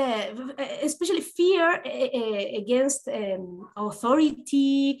yeah, especially fear against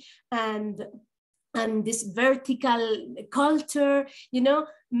authority and this vertical culture, you know,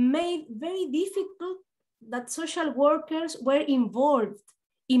 made very difficult that social workers were involved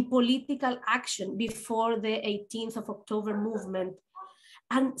in political action before the 18th of October movement.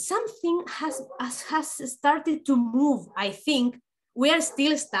 And something has started to move, I think. We are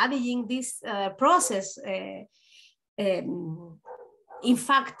still studying this process. In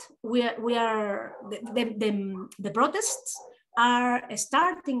fact, the protests are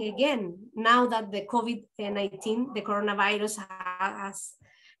starting again now that the COVID-19, the coronavirus, has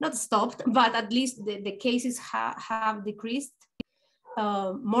not stopped, but at least the cases have decreased.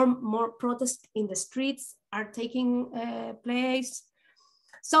 More protests in the streets are taking place.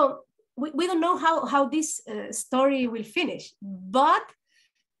 So we don't know how this story will finish, but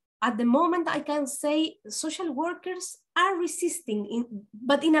at the moment I can say social workers are resisting,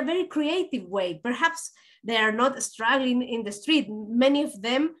 but in a very creative way. Perhaps they are not struggling in the street. Many of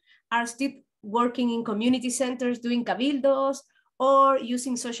them are still working in community centers, doing cabildos, or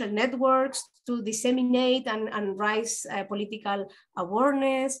using social networks to disseminate and raise political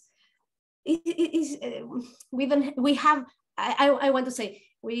awareness. I want to say,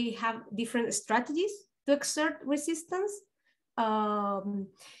 we have different strategies to exert resistance.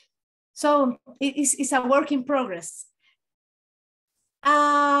 So it's a work in progress.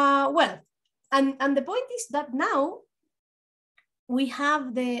 Well, and the point is that now we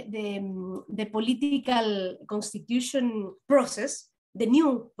have the political constitution process, the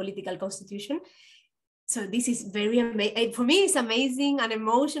new political constitution. So this is very amazing. For me, it's amazing and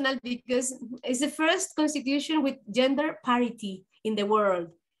emotional because it's the first constitution with gender parity in the world.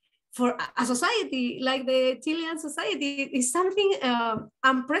 For a society like the Chilean society, is something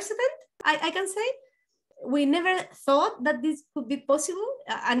unprecedented, I can say. We never thought that this could be possible.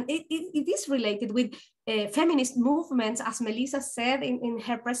 And it is related with feminist movements, as Melisa said in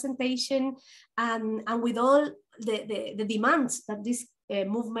her presentation, and with all the demands that this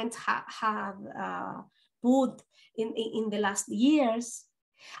movement have put in the last years.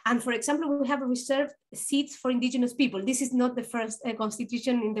 And for example, we have reserved seats for indigenous people. This is not the first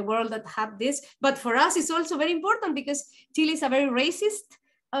constitution in the world that had this, but for us it's also very important because Chile is a very racist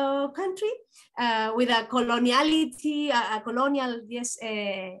country with a coloniality, a colonial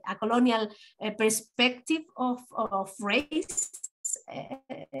perspective of race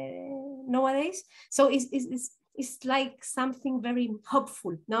nowadays. So it's like something very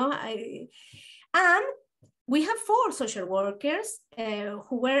hopeful, no? And we have 4 social workers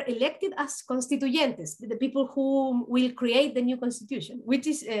who were elected as constituyentes, the people who will create the new constitution, which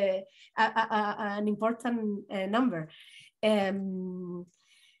is an important number. And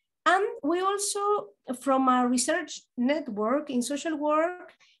we also, from our research network in social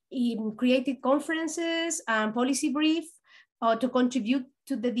work, created conferences and policy brief to contribute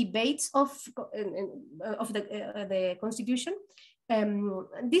to the debates of the constitution.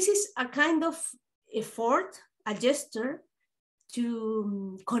 This is a kind of effort, a gesture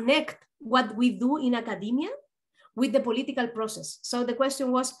to connect what we do in academia with the political process. So the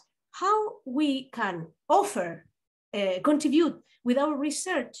question was how we can offer, contribute with our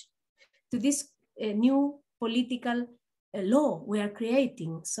research to this new political law we are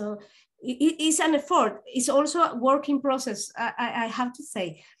creating. So it is an effort. It's also a working process, I have to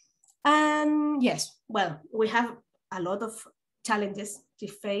say. And yes, well, we have a lot of challenges to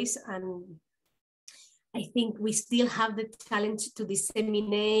face, and I think we still have the challenge to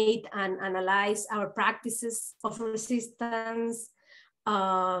disseminate and analyze our practices of resistance,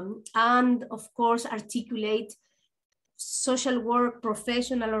 and of course articulate social work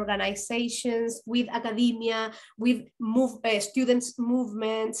professional organizations with academia, with students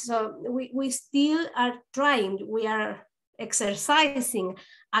movements. So we still are trying, we are exercising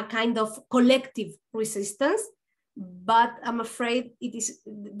a kind of collective resistance, but I'm afraid it is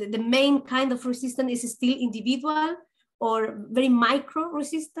the main kind of resistance is still individual or very micro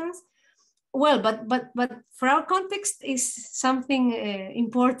resistance. Well, but for our context is something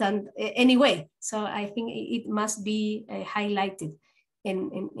important anyway. So I think it must be highlighted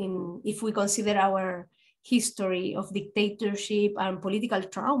in if we consider our history of dictatorship and political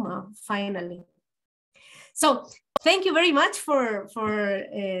trauma, finally. So thank you very much for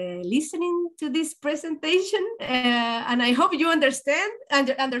listening to this presentation, and I hope you understood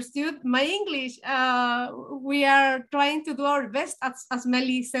my English. We are trying to do our best, as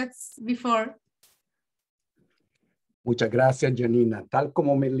Meli said before. Muchas gracias, Gianinna. Tal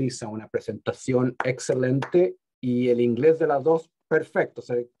como Melisa, una presentación excelente y el inglés de las dos, perfecto.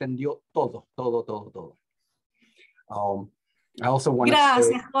 Se entendió todo. I also want to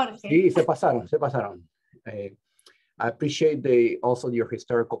say, Jorge. Sí, se pasaron. I appreciate also your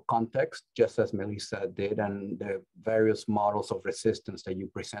historical context, just as Melisa did, and the various models of resistance that you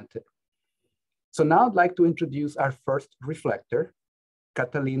presented. So now I'd like to introduce our first reflector,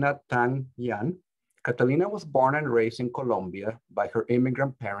 Catalina Tang Yan. Catalina was born and raised in Colombia by her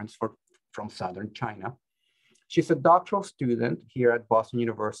immigrant parents from southern China. She's a doctoral student here at Boston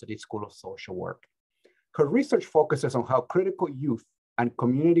University School of Social Work. Her research focuses on how critical youth and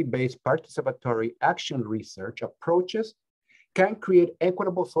community-based participatory action research approaches can create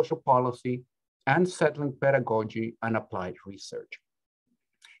equitable social policy and settling pedagogy and applied research.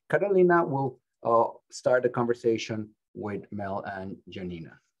 Catalina will start the conversation with Mel and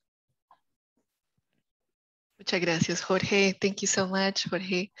Gianinna. Muchas gracias, Jorge. Thank you so much,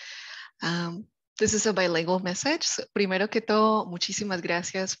 Jorge. This is a bilingual message. So, primero que todo, muchísimas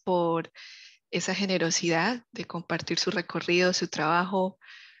gracias por esa generosidad de compartir su recorrido, su trabajo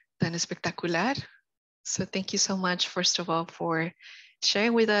tan espectacular. So thank you so much, first of all, for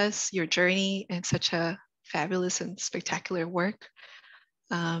sharing with us your journey and such a fabulous and spectacular work.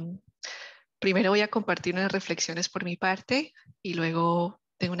 Primero voy a compartir unas reflexiones por mi parte y luego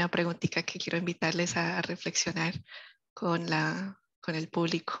tengo una preguntita que quiero invitarles a reflexionar con el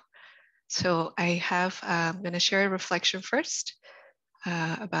público. So I'm going to share a reflection first.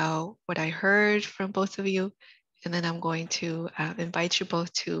 about what I heard from both of you. And then I'm going to invite you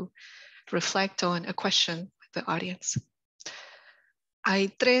both to reflect on a question with the audience. Hay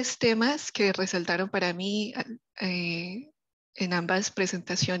tres temas que resaltaron para mí en ambas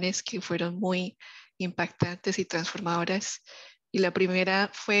presentaciones que fueron muy impactantes y transformadoras. Y la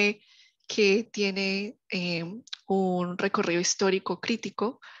primera fue que tiene un recorrido histórico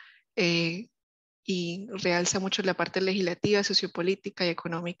crítico y realza mucho la parte legislativa, sociopolítica y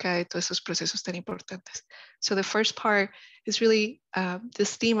económica de todos estos procesos tan importantes. So the first part is really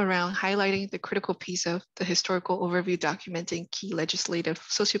this theme around highlighting the critical piece of the historical overview documenting key legislative,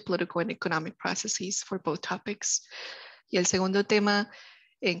 sociopolitical and economic processes for both topics. Y el segundo tema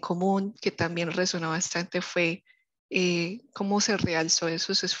en común que también resonó bastante fue cómo se realzó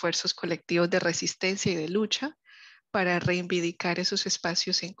esos esfuerzos colectivos de resistencia y de lucha para reivindicar esos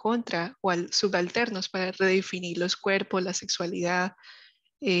espacios en contra o subalternos para redefinir los cuerpos, la sexualidad,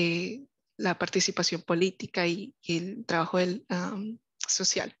 la participación política y el trabajo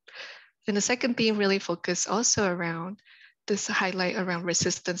social. And the second theme really focused also around this highlight around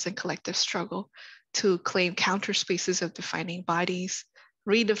resistance and collective struggle to claim counter spaces of defining bodies,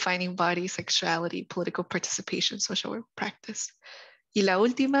 redefining body, sexuality, political participation, social work practice. Y la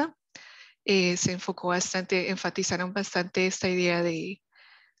última, se enfocó bastante, enfatizaron bastante esta idea de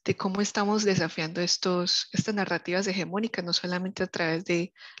cómo estamos desafiando estas narrativas hegemónicas, no solamente a través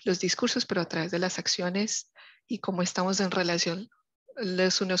de los discursos, pero a través de las acciones y cómo estamos en relación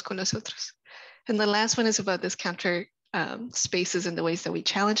los unos con los otros. And the last one is about this counter spaces and the ways that we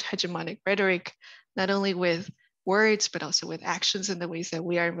challenge hegemonic rhetoric, not only with words, but also with actions and the ways that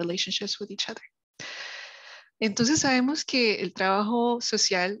we are in relationships with each other. Entonces sabemos que el trabajo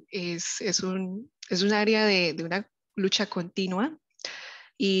social es un área de una lucha continua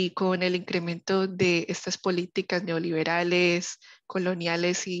y con el incremento de estas políticas neoliberales,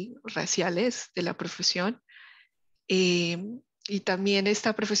 coloniales y raciales de la profesión. Y también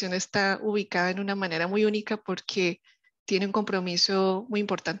esta profesión está ubicada en una manera muy única porque tiene un compromiso muy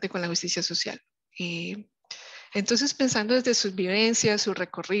importante con la justicia social. Entonces, pensando desde sus vivencias, su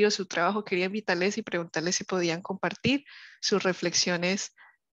recorrido, su trabajo, quería invitarles y preguntarles si podían compartir sus reflexiones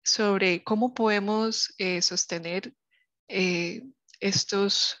sobre cómo podemos sostener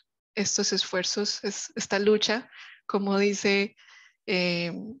estos esfuerzos, esta lucha, como dice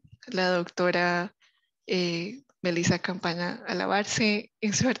la doctora Melisa Campana Alabarce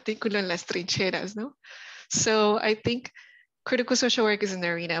en su artículo en las trincheras, ¿no? So I think critical social work is an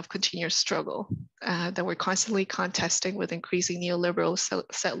arena of continuous struggle that we're constantly contesting with increasing neoliberal,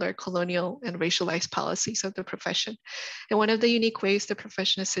 settler, colonial, and racialized policies of the profession. And one of the unique ways the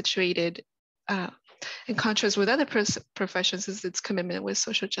profession is situated in contrast with other professions is its commitment with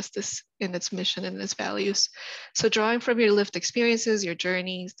social justice in its mission and its values. So drawing from your lived experiences, your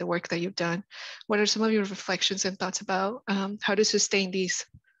journeys, the work that you've done, what are some of your reflections and thoughts about how to sustain these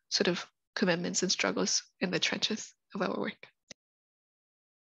sort of commitments and struggles in the trenches of our work?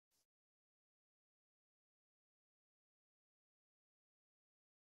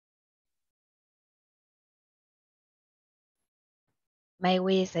 May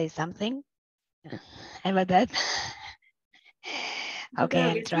we say something about that? Okay,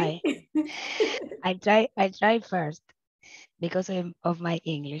 I'll try. I try first because of my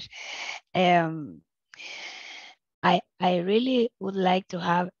English. I really would like to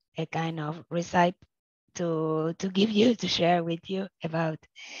have a kind of recipe to give you, to share with you about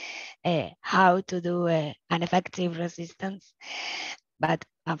how to do an effective resistance, but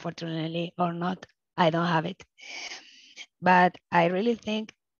unfortunately or not, I don't have it. But I really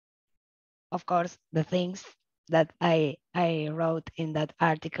think, of course, the things that I wrote in that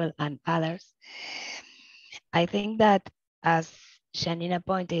article and others, I think that, as Gianinna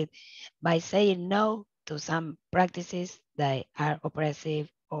pointed, by saying no to some practices that are oppressive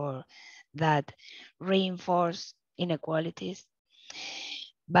or that reinforce inequalities,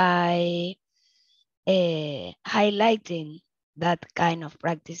 by highlighting that kind of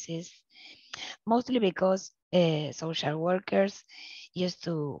practices, mostly because social workers used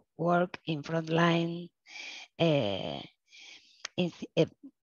to work in frontline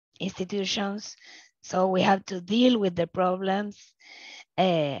institutions. So we have to deal with the problems,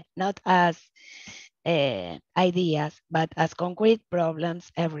 not as ideas, but as concrete problems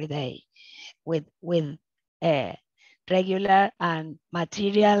every day with regular and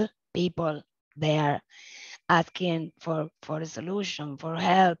material people there asking for a solution, for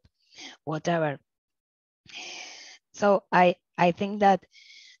help, whatever. So I think that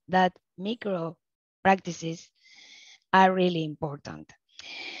micro practices are really important.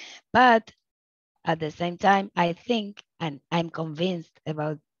 But at the same time, I think and I'm convinced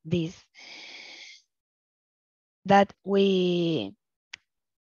about this, that we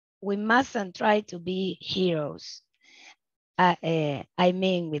mustn't try to be heroes. I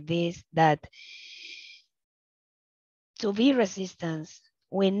mean with this that to be resistance,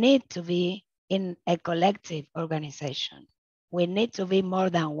 we need to be in a collective organization. We need to be more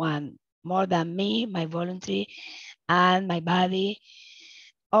than one, more than me, my voluntary, and my body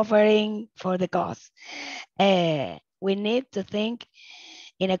offering for the cause. We need to think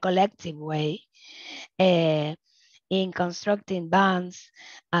in a collective way, in constructing bonds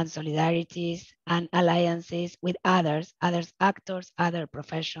and solidarities and alliances with other actors, other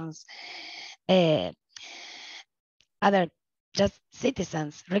professions, other just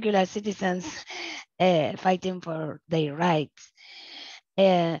citizens, regular citizens fighting for their rights.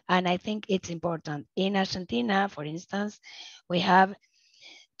 And I think it's important. In Argentina, for instance, we have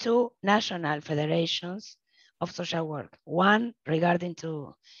 2 national federations of social work. One regarding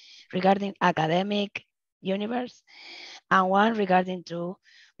academic universe, and one regarding to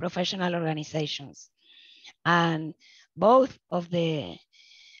professional organizations. And both of the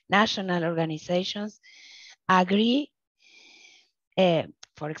national organizations agree,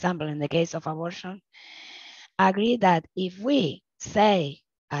 for example, in the case of abortion, agree that if we say,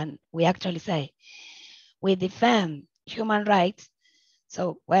 and we actually say, we defend human rights,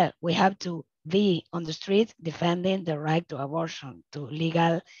 so, well, we have to be on the street defending the right to abortion, to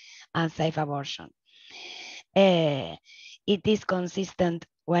legal and safe abortion. It is consistent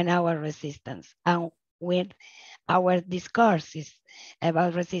with our resistance and with our discourses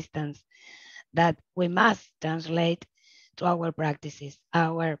about resistance that we must translate to our practices,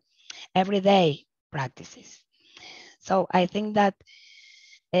 our everyday practices. So I think that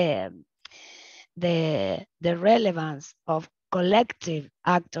the relevance of collective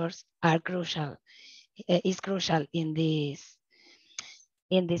actors are crucial, is crucial in this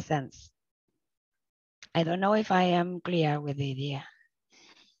sense. I don't know if I am clear with the idea.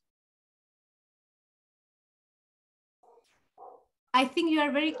 I think you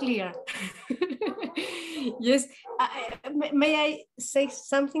are very clear. Yes, may I say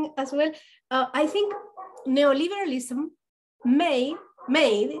something as well? I think neoliberalism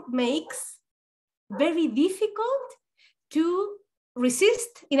makes very difficult to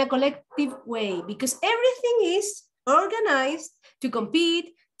resist in a collective way, because everything is organized to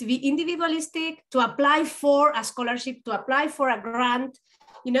compete, to be individualistic, to apply for a scholarship, to apply for a grant,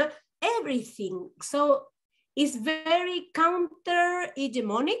 you know, everything. So it's very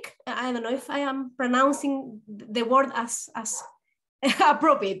counter-hegemonic. I don't know if I am pronouncing the word as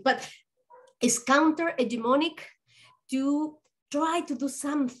appropriate, but it's counter-hegemonic to try to do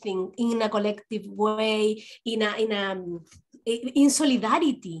something in a collective way, in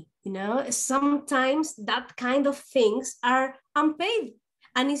solidarity. You know, sometimes that kind of things are unpaid,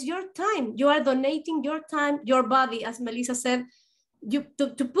 and it's your time. You are donating your time, your body, as Melisa said,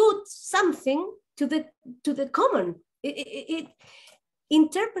 to put something to the common. It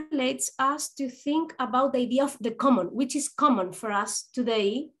interpolates us to think about the idea of the common, which is common for us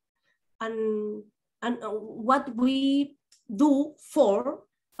today, and what we do for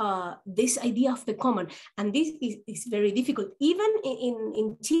this idea of the common. And this is very difficult. Even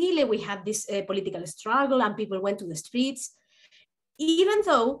in Chile, we had this political struggle and people went to the streets. Even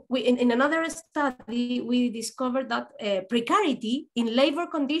though in another study, we discovered that precarity in labor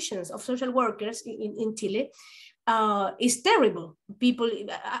conditions of social workers in Chile is terrible. People,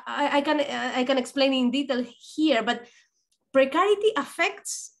 I can explain in detail here, but precarity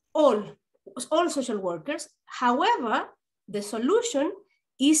affects all social workers. However, the solution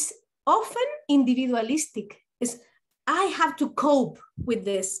is often individualistic. It's, I have to cope with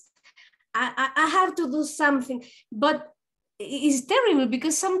this. I have to do something, but it's terrible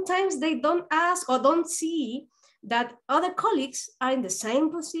because sometimes they don't ask or don't see that other colleagues are in the same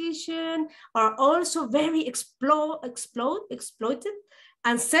position, are also very exploited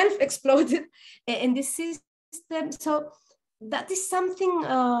and self-exploited in this system. So that is something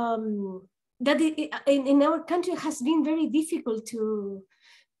that in our country has been very difficult to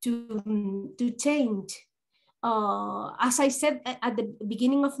change. As I said at the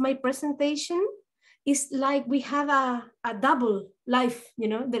beginning of my presentation, it's like we have a double life, you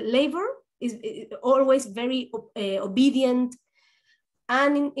know. The labor is always very obedient,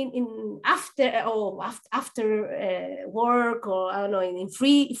 and in after work, or I don't know, in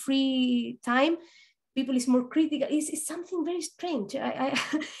free time, people is more critical. It's something very strange.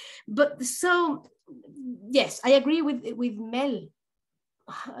 But so yes, I agree with Mel.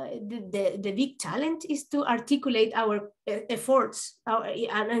 The big challenge is to articulate our efforts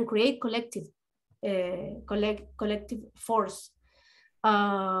and create collective collective force.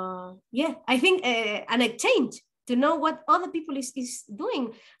 Yeah, I think an exchange to know what other people is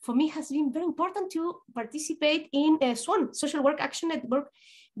doing for me has been very important to participate in SWAN, Social Work Action Network,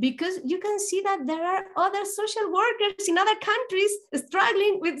 because you can see that there are other social workers in other countries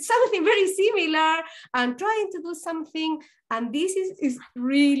struggling with something very similar and trying to do something. And this is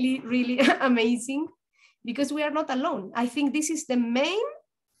really, really amazing because we are not alone. I think this is the main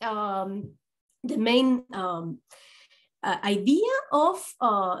idea of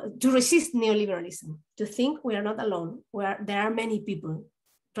to resist neoliberalism, to think we are not alone, where there are many people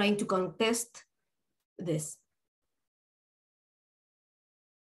trying to contest this.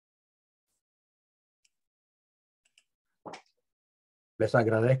 Les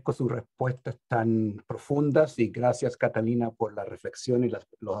agradezco sus respuestas tan profundas y gracias, Catalina, por la reflexión y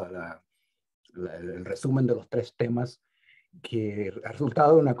el resumen de los tres temas que ha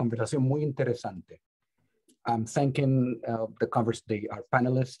resultado en una conversación muy interesante. I'm thanking our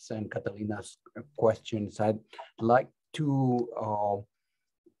panelists and Catalina's questions. I'd like to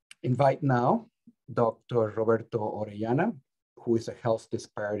invite now Dr. Roberto Orellana, who is a health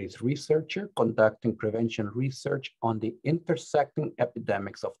disparities researcher conducting prevention research on the intersecting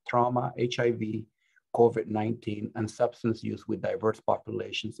epidemics of trauma, HIV, COVID-19, and substance use with diverse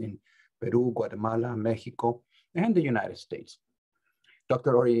populations in Peru, Guatemala, Mexico, and the United States.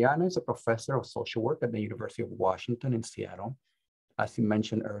 Dr. Orellana is a professor of social work at the University of Washington in Seattle. As he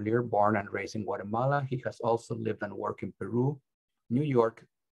mentioned earlier, born and raised in Guatemala, he has also lived and worked in Peru, New York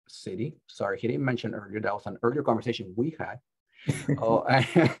City. Sorry, he didn't mention earlier, that was an earlier conversation we had.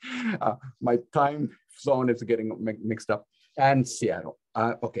 My time zone is getting mixed up, and Seattle.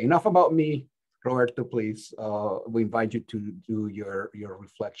 Okay, enough about me. Roberto, please, we invite you to do your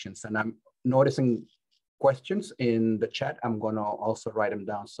reflections. And I'm noticing questions in the chat. I'm gonna also write them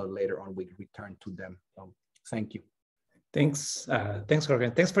down so later on we return to them. So thank you. Thanks, Jorge.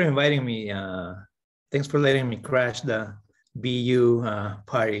 Thanks for inviting me. Thanks for letting me crash the BU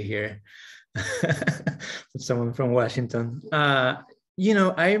party here. Someone from Washington. You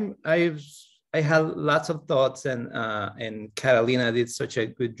know, I had lots of thoughts, and Catalina did such a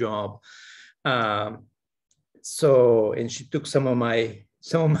good job. And she took some of my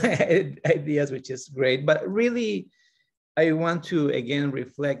ideas, which is great. But really, I want to again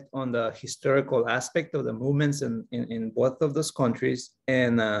reflect on the historical aspect of the movements in both of those countries,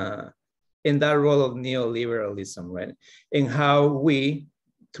 and in that role of neoliberalism, right? And how we,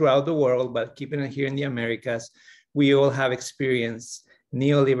 throughout the world, but keeping it here in the Americas, we all have experienced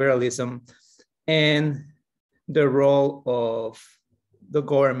neoliberalism and the role of the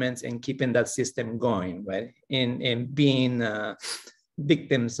governments in keeping that system going, right? In being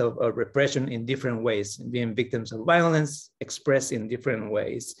victims of repression in different ways, being victims of violence expressed in different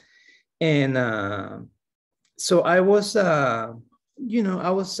ways. And so I was, you know, I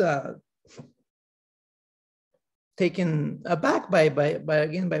was taken aback by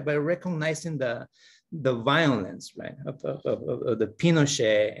recognizing the violence, right, of the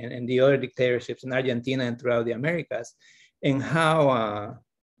Pinochet and the other dictatorships in Argentina and throughout the Americas, and how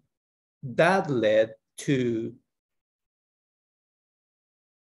that led to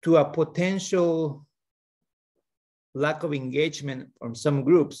a potential lack of engagement from some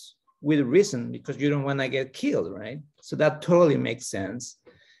groups with reason, because you don't want to get killed, right? So that totally makes sense.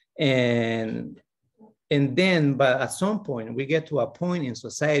 And then, but at some point, we get to a point in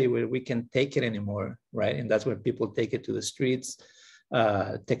society where we can't take it anymore, right? And that's where people take it to the streets.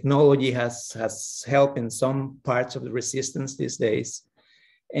 Technology has helped in some parts of the resistance these days.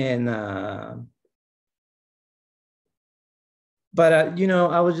 And, you know,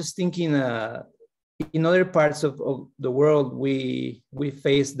 I was just thinking, in other parts of the world, we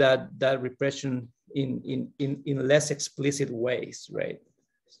face that repression in less explicit ways, right?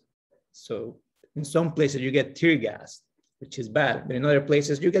 So in some places you get tear gas, which is bad, but in other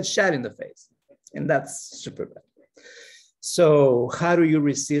places you get shot in the face, and that's super bad. So how do you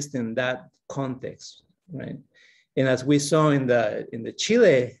resist in that context, right? And as we saw in the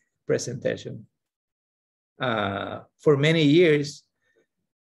Chile presentation, for many years,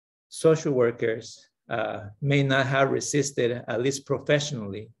 social workers may not have resisted, at least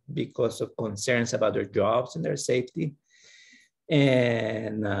professionally, because of concerns about their jobs and their safety.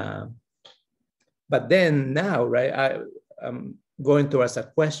 And but then now, right, I'm going towards a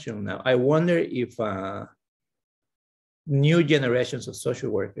question now. I wonder if new generations of social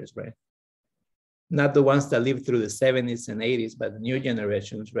workers, right, not the ones that lived through the 70s and 80s, but the new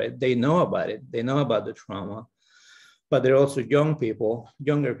generations, right, they know about it. They know about the trauma, but they're also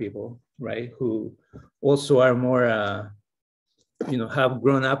younger people, right, who also are more have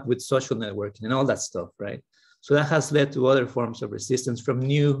grown up with social networking and all that stuff, right? So that has led to other forms of resistance from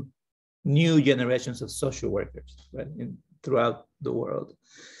new generations of social workers, right, throughout the world.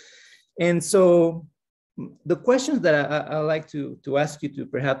 And so the questions that I like to ask you to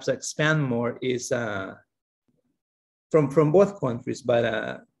perhaps expand more is from both countries,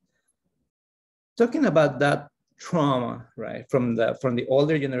 but talking about that trauma, right, from the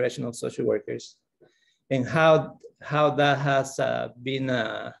older generation of social workers, and how that has been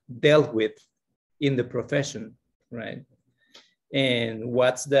dealt with in the profession, right? And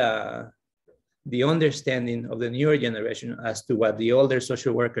what's the understanding of the newer generation as to what the older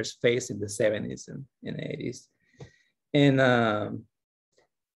social workers faced in the 70s and 80s. And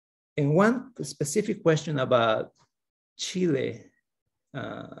one specific question about Chile,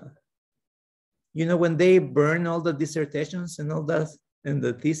 when they burn all the dissertations and all that, and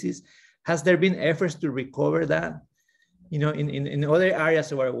the thesis, has there been efforts to recover that? In other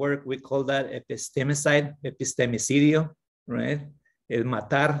areas of our work, we call that epistemicide, epistemicidio, right? El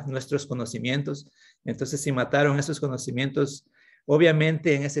matar nuestros conocimientos. Entonces, si mataron esos conocimientos,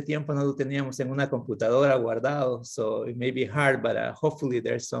 obviamente en ese tiempo no lo teníamos en una computadora guardado, so it may be hard, but hopefully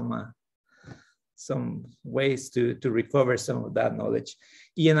there's some ways to recover some of that knowledge.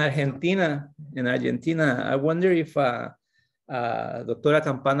 Y en Argentina, I wonder if doctora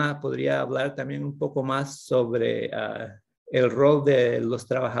Campana podría hablar también un poco más sobre el rol de los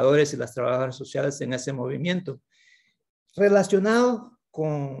trabajadores y las trabajadoras sociales en ese movimiento, relacionado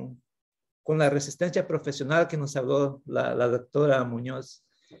con la resistencia profesional que nos habló la doctora Muñoz,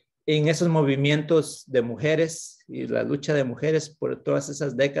 en esos movimientos de mujeres y la lucha de mujeres por todas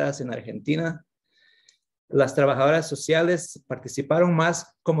esas décadas en Argentina. ¿Las trabajadoras sociales participaron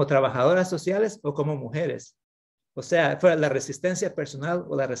más como trabajadoras sociales o como mujeres? O sea, ¿fue la resistencia personal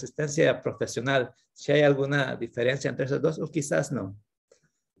o la resistencia profesional? Si hay alguna diferencia entre esos dos, o quizás no.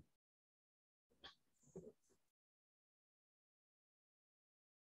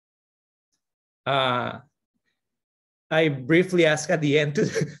 I briefly asked at the end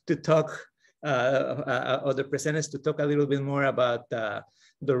to talk, or the presenters to talk a little bit more about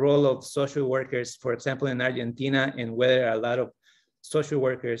the role of social workers, for example, in Argentina, and whether a lot of social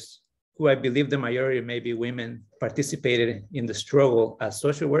workers, who I believe the majority may be women, participated in the struggle as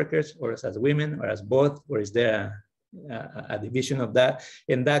social workers, or as women, or as both, or is there a division of that?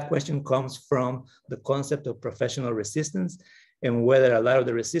 And that question comes from the concept of professional resistance, and whether a lot of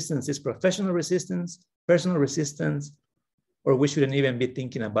the resistance is professional resistance, personal resistance, or we shouldn't even be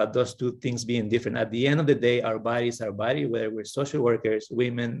thinking about those two things being different. At the end of the day, our body is our body, whether we're social workers,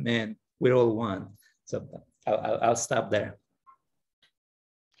 women, men, we're all one. So I'll stop there.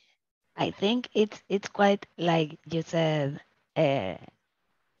 I think it's quite like you said,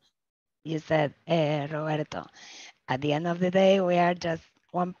 Roberto. At the end of the day, we are just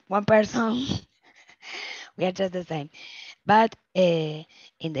one person. We are just the same. But in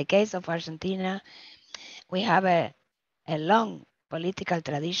the case of Argentina, we have a long political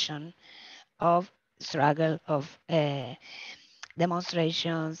tradition of struggle, of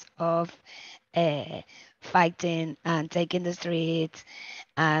demonstrations, of fighting and taking the streets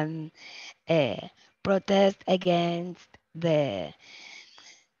and protest against the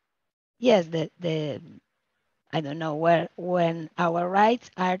I don't know when our rights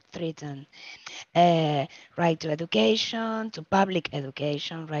are threatened. Right to education, to public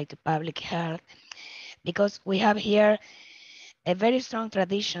education, right to public health, because we have here a very strong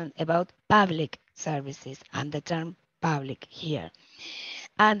tradition about public services and the term public here.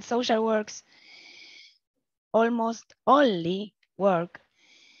 And social works almost only work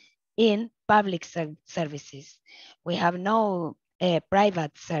in public services. We have no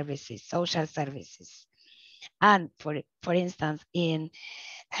private services, social services. And for instance, in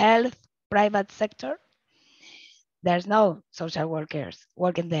health private sector, there's no social workers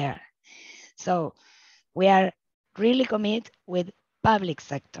working there. So we are really committed with public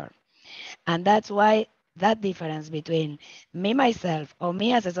sector. And that's why that difference between me, myself, or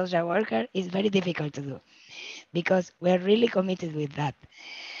me as a social worker is very difficult to do, because we're really committed with that.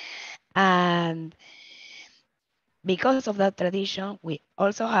 And because of that tradition, we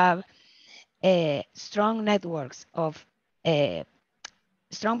also have strong networks of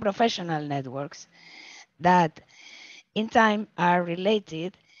strong professional networks that in time are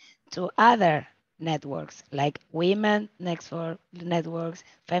related to other networks like women networks,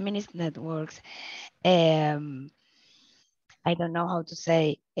 feminist networks, I don't know how to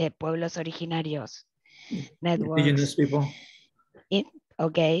say, pueblos originarios networks. Indigenous people.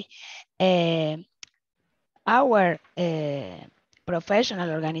 Okay. Our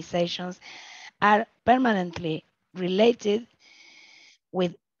professional organizations are permanently related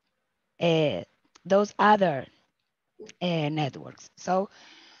with those other networks. So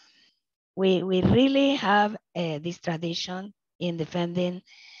we really have this tradition in defending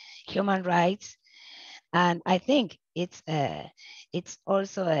human rights, and I think it's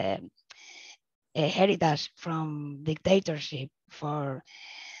also a heritage from dictatorship for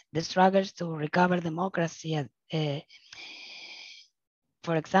the struggles to recover democracy.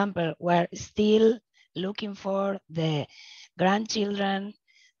 For example, we're still looking for the grandchildren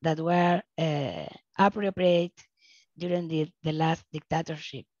that were appropriate during the last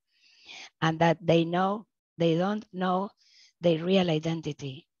dictatorship, and that they don't know their real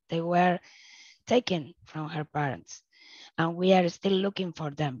identity. They were taken from her parents, and we are still looking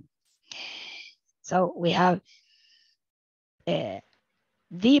for them. So we have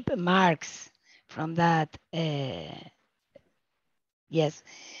deep marks from that, yes,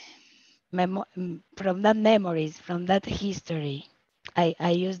 from that memories, from that history.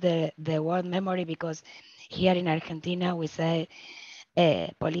 I use the word memory because here in Argentina we say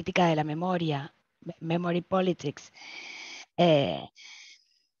política de la memoria, memory politics,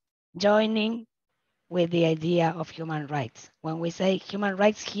 joining with the idea of human rights. When we say human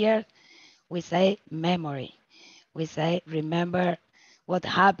rights here, we say memory. We say remember what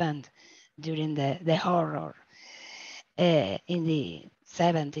happened during the horror in the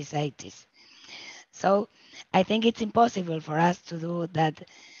 70s, 80s. So I think it's impossible for us to do that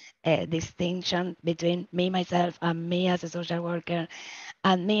distinction between me, myself, and me as a social worker,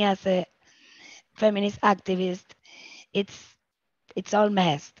 and me as a feminist activist. It's all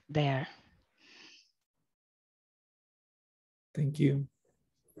messed there. Thank you.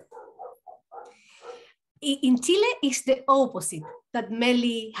 In Chile, it's the opposite that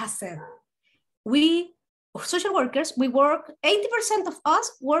Meli has said. We, social workers, we work, 80% of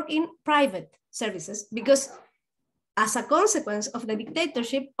us work in private services because as a consequence of the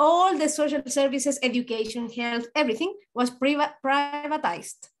dictatorship, all the social services, education, health, everything was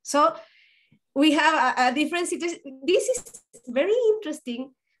privatized. So we have a different situation. This is very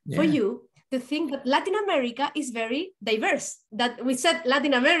interesting for you to think that Latin America is very diverse. That we said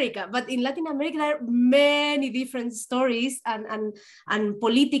Latin America, but in Latin America there are many different stories and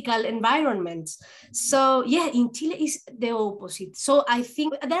political environments. So yeah, in Chile is the opposite. So I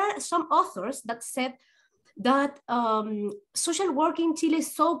think there are some authors that said that social work in Chile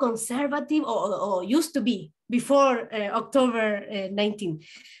is so conservative, or used to be before October 19,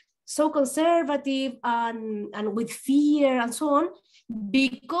 so conservative and with fear and so on,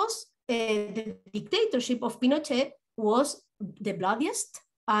 because the dictatorship of Pinochet was the bloodiest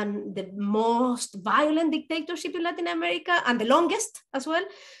and the most violent dictatorship in Latin America, and the longest as well.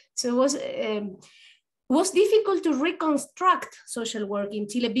 So it was difficult to reconstruct social work in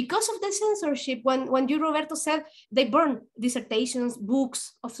Chile because of the censorship. When you, Roberto, said they burned dissertations,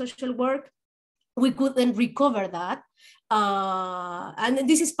 books of social work, we couldn't recover that. And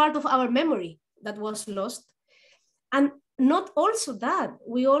this is part of our memory that was lost. And not also that,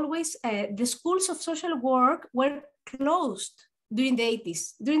 we always, the schools of social work were closed during the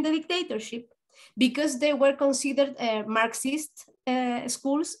 80s, during the dictatorship, because they were considered Marxist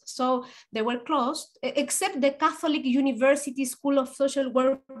schools, so they were closed, except the Catholic University School of Social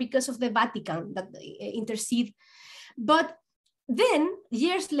Work because of the Vatican that intercede. But then,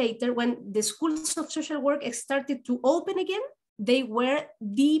 years later, when the schools of social work started to open again, they were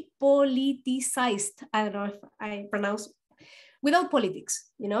depoliticized. I don't know if I pronounce, without politics,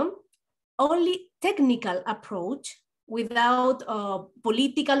 you know, only technical approach, without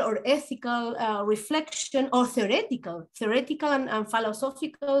political or ethical reflection, or theoretical and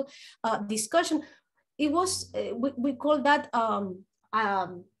philosophical discussion. It was, we call that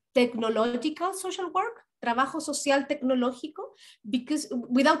technological social work, trabajo social tecnológico, because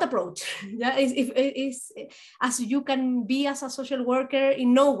without approach. Yeah, it's as you can be as a social worker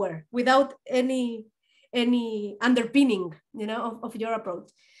in nowhere, without any underpinning, you know, of your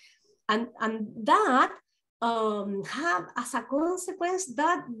approach. And that have as a consequence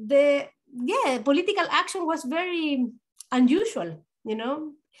that the political action was very unusual, you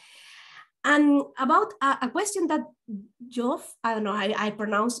know. And about a question that Joff, I don't know, I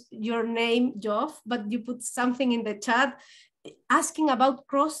pronounce your name Joff, but you put something in the chat asking about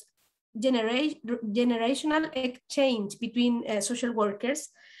cross-generational exchange between social workers.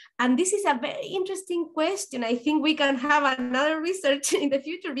 And this is a very interesting question. I think we can have another research in the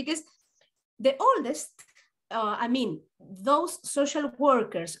future, because the oldest, I mean, those social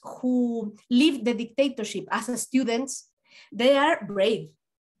workers who lived the dictatorship as students, they are brave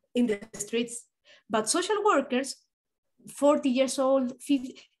in the streets. But social workers, 40 years old,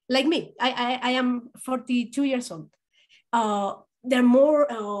 50, like me, I am 42 years old. they're more,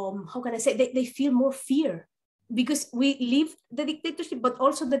 how can I say, they feel more fear, because we lived the dictatorship, but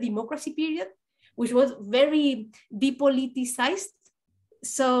also the democracy period, which was very depoliticized.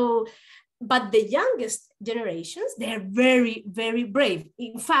 So, but the youngest generations, they are very, very brave.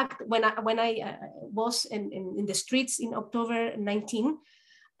 In fact, when I was in the streets in October 19,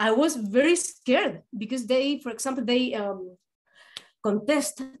 I was very scared, because they, for example, they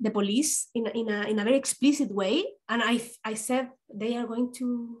contest the police in a very explicit way. And I said, they are going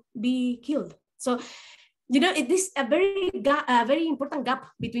to be killed. So, you know, it is a very important gap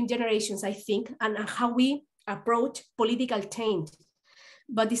between generations, I think, and how we approach political change.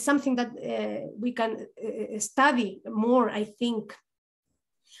 But it's something that we can study more, I think.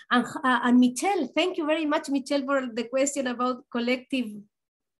 And Michelle, thank you very much, Michelle, for the question about collective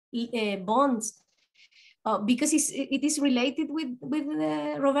bonds, because it is related with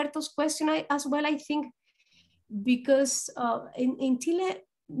Roberto's question as well, I think, because in Chile,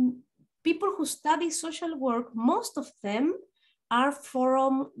 people who study social work, most of them are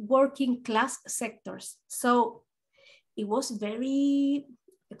from working class sectors. So it was very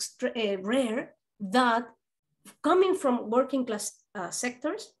rare that coming from working class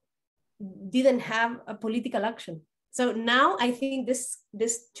sectors didn't have a political action. So now I think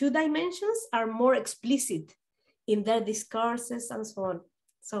these two dimensions are more explicit in their discourses and so on.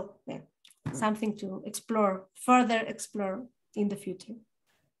 So yeah, something to explore, further explore in the future.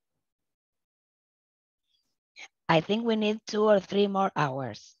 I think we need 2 or 3 more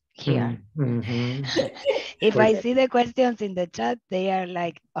hours here. Mm-hmm. If I see the questions in the chat, they are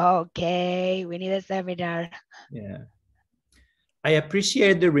like, okay, we need a seminar. Yeah. I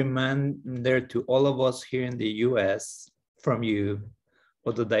appreciate the reminder to all of us here in the US from you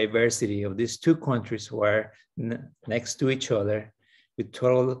of the diversity of these two countries who are next to each other with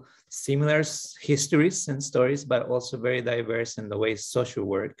total similar histories and stories, but also very diverse in the way social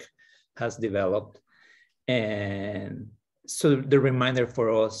work has developed. And so the reminder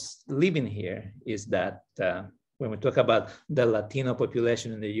for us living here is that when we talk about the Latino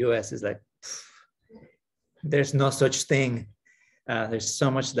population in the US, it's like, there's no such thing. There's so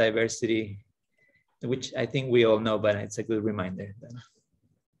much diversity, which I think we all know, but it's a good reminder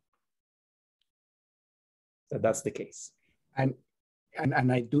that that's the case. And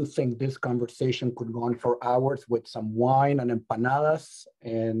I do think this conversation could go on for hours with some wine and empanadas,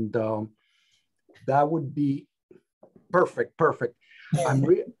 and that would be perfect. I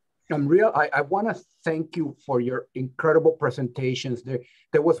want to thank you for your incredible presentations.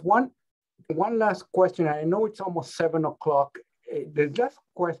 There was one last question. I know it's almost 7 o'clock. The last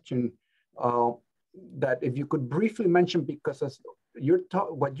question that if you could briefly mention, because as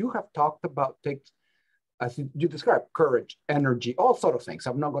what you have talked about takes, as you described, courage, energy, all sort of things.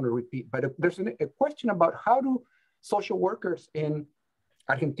 I'm not going to repeat, but there's a question about how do social workers in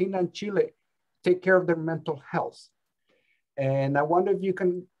Argentina and Chile take care of their mental health? And I wonder if you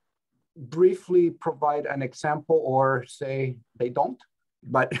can briefly provide an example or say they don't,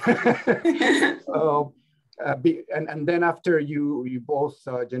 but and then after you both,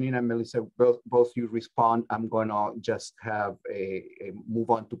 Gianinna and Melisa, both you respond, I'm going to just have a move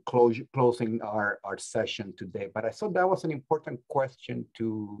on to closing our session today. But I thought that was an important question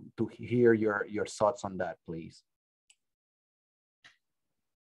to hear your thoughts on that, please.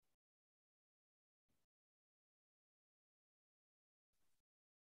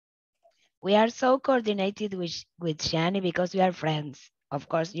 We are so coordinated with Gianni because we are friends. Of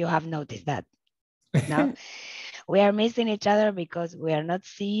course, you have noticed that. No? We are missing each other because we are not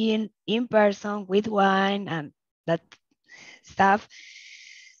seeing in person with wine and that stuff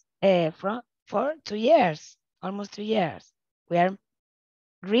for 2 years, almost 2 years. We are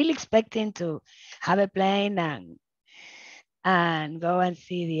really expecting to have a plane and go and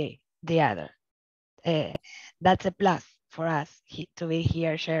see the other. That's a plus for us to be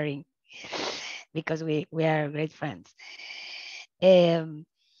here sharing, because we are great friends.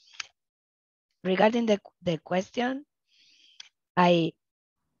 Regarding the question, I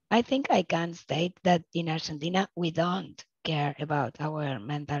think I can state that in Argentina, we don't care about our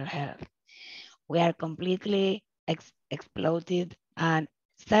mental health. We are completely exploded and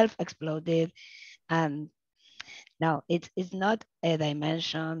self-exploded. And no, it's not a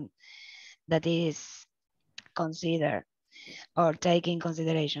dimension that is considered or taken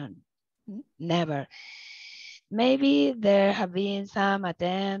consideration. Never. Maybe there have been some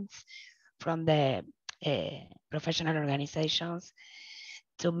attempts from the professional organizations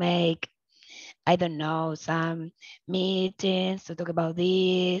to make, I don't know, some meetings to talk about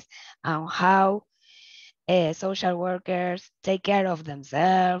this and how social workers take care of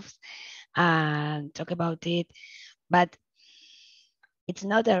themselves and talk about it. But it's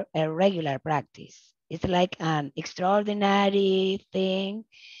not a regular practice. It's like an extraordinary thing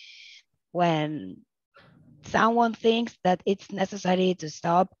when someone thinks that it's necessary to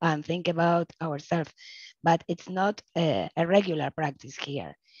stop and think about ourselves, but it's not a regular practice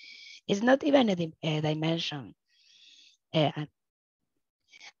here. It's not even a dimension.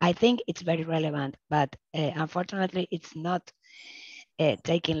 I think it's very relevant, but unfortunately, it's not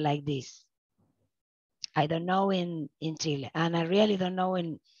taken like this. I don't know in Chile, and I really don't know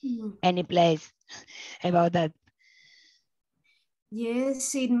in any place about that.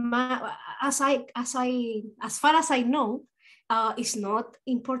 Yes, in my, as far as I know, it's not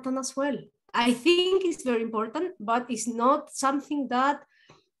important as well. I think it's very important, but it's not something that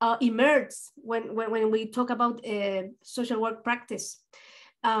emerges when we talk about social work practice.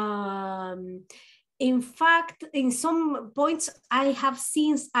 In fact, in some points, I have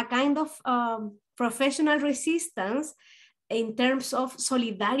seen a kind of professional resistance in terms of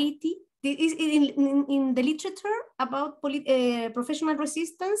solidarity. In the literature about professional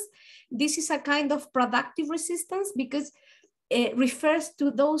resistance, this is a kind of productive resistance because it refers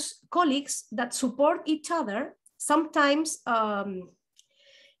to those colleagues that support each other, sometimes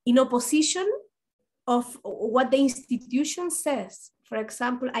in opposition of what the institution says. For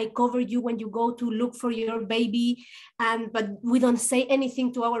example, I cover you when you go to look for your baby, but we don't say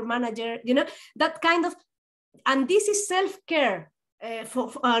anything to our manager, you know, that kind of, and this is self-care.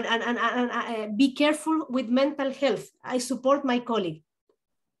 Be careful with mental health. I support my colleague,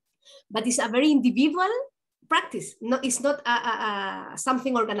 but it's a very individual practice. No, it's not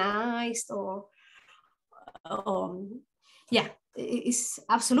something organized or yeah, it's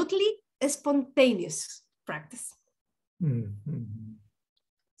absolutely a spontaneous practice. Mm-hmm.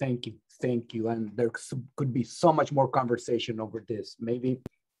 Thank you. And there could be so much more conversation over this. Maybe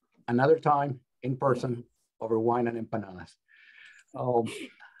another time in person over wine and empanadas.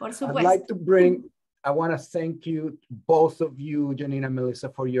 I'd like to I want to thank you, both of you, Gianinna and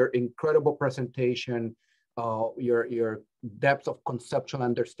Melisa, for your incredible presentation, your depth of conceptual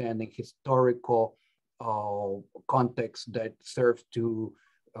understanding, historical context that serves to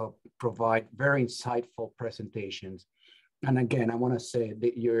provide very insightful presentations. And again, I want to say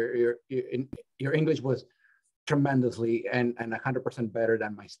that your English was tremendously and 100% better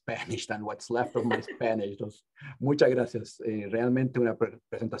than my Spanish, than what's left of my Spanish. Entonces, muchas gracias. Realmente una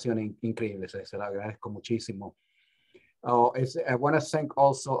presentación increíble. Se la agradezco muchísimo. I want to thank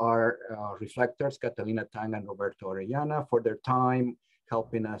also our reflectors, Catalina Tang and Roberto Orellana, for their time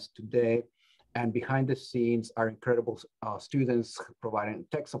helping us today. And behind the scenes, our incredible students providing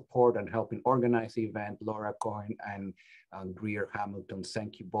tech support and helping organize the event, Laura Cohen and Greer Hamilton.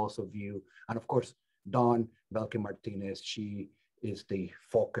 Thank you, both of you. And of course, Dawn Belke Martinez, she is the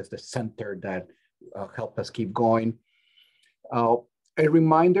focus, the center that helped us keep going. A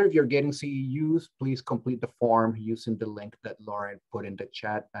reminder, if you're getting CEUs, please complete the form using the link that Lauren put in the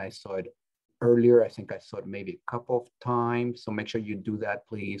chat. I saw it earlier. I think I saw it maybe a couple of times. So make sure you do that,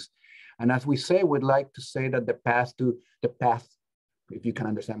 please. And as we say, we'd like to say that the path, if you can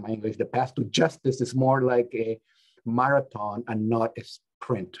understand my English, the path to justice is more like a marathon and not a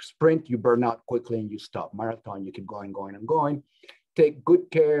sprint. Sprint, you burn out quickly and you stop. Marathon, you keep going, going and going. Take good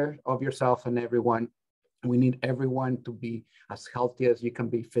care of yourself and everyone. We need everyone to be as healthy as you can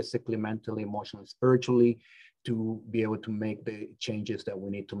be physically, mentally, emotionally, spiritually, to be able to make the changes that we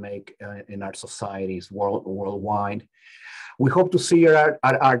need to make in our societies worldwide. We hope to see you at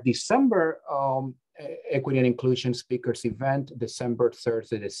our December Equity and Inclusion Speakers event, December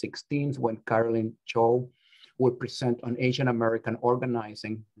Thursday the 16th, when Caroline Cho will present on Asian American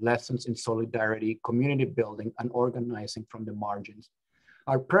organizing, lessons in solidarity, community building, and organizing from the margins.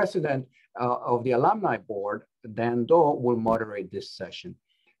 Our president of the Alumni Board, Dan Do, will moderate this session.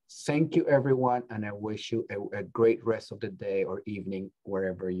 Thank you, everyone, and I wish you a great rest of the day or evening,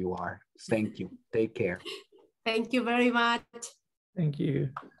 wherever you are. Thank you. Take care. Thank you very much. Thank you.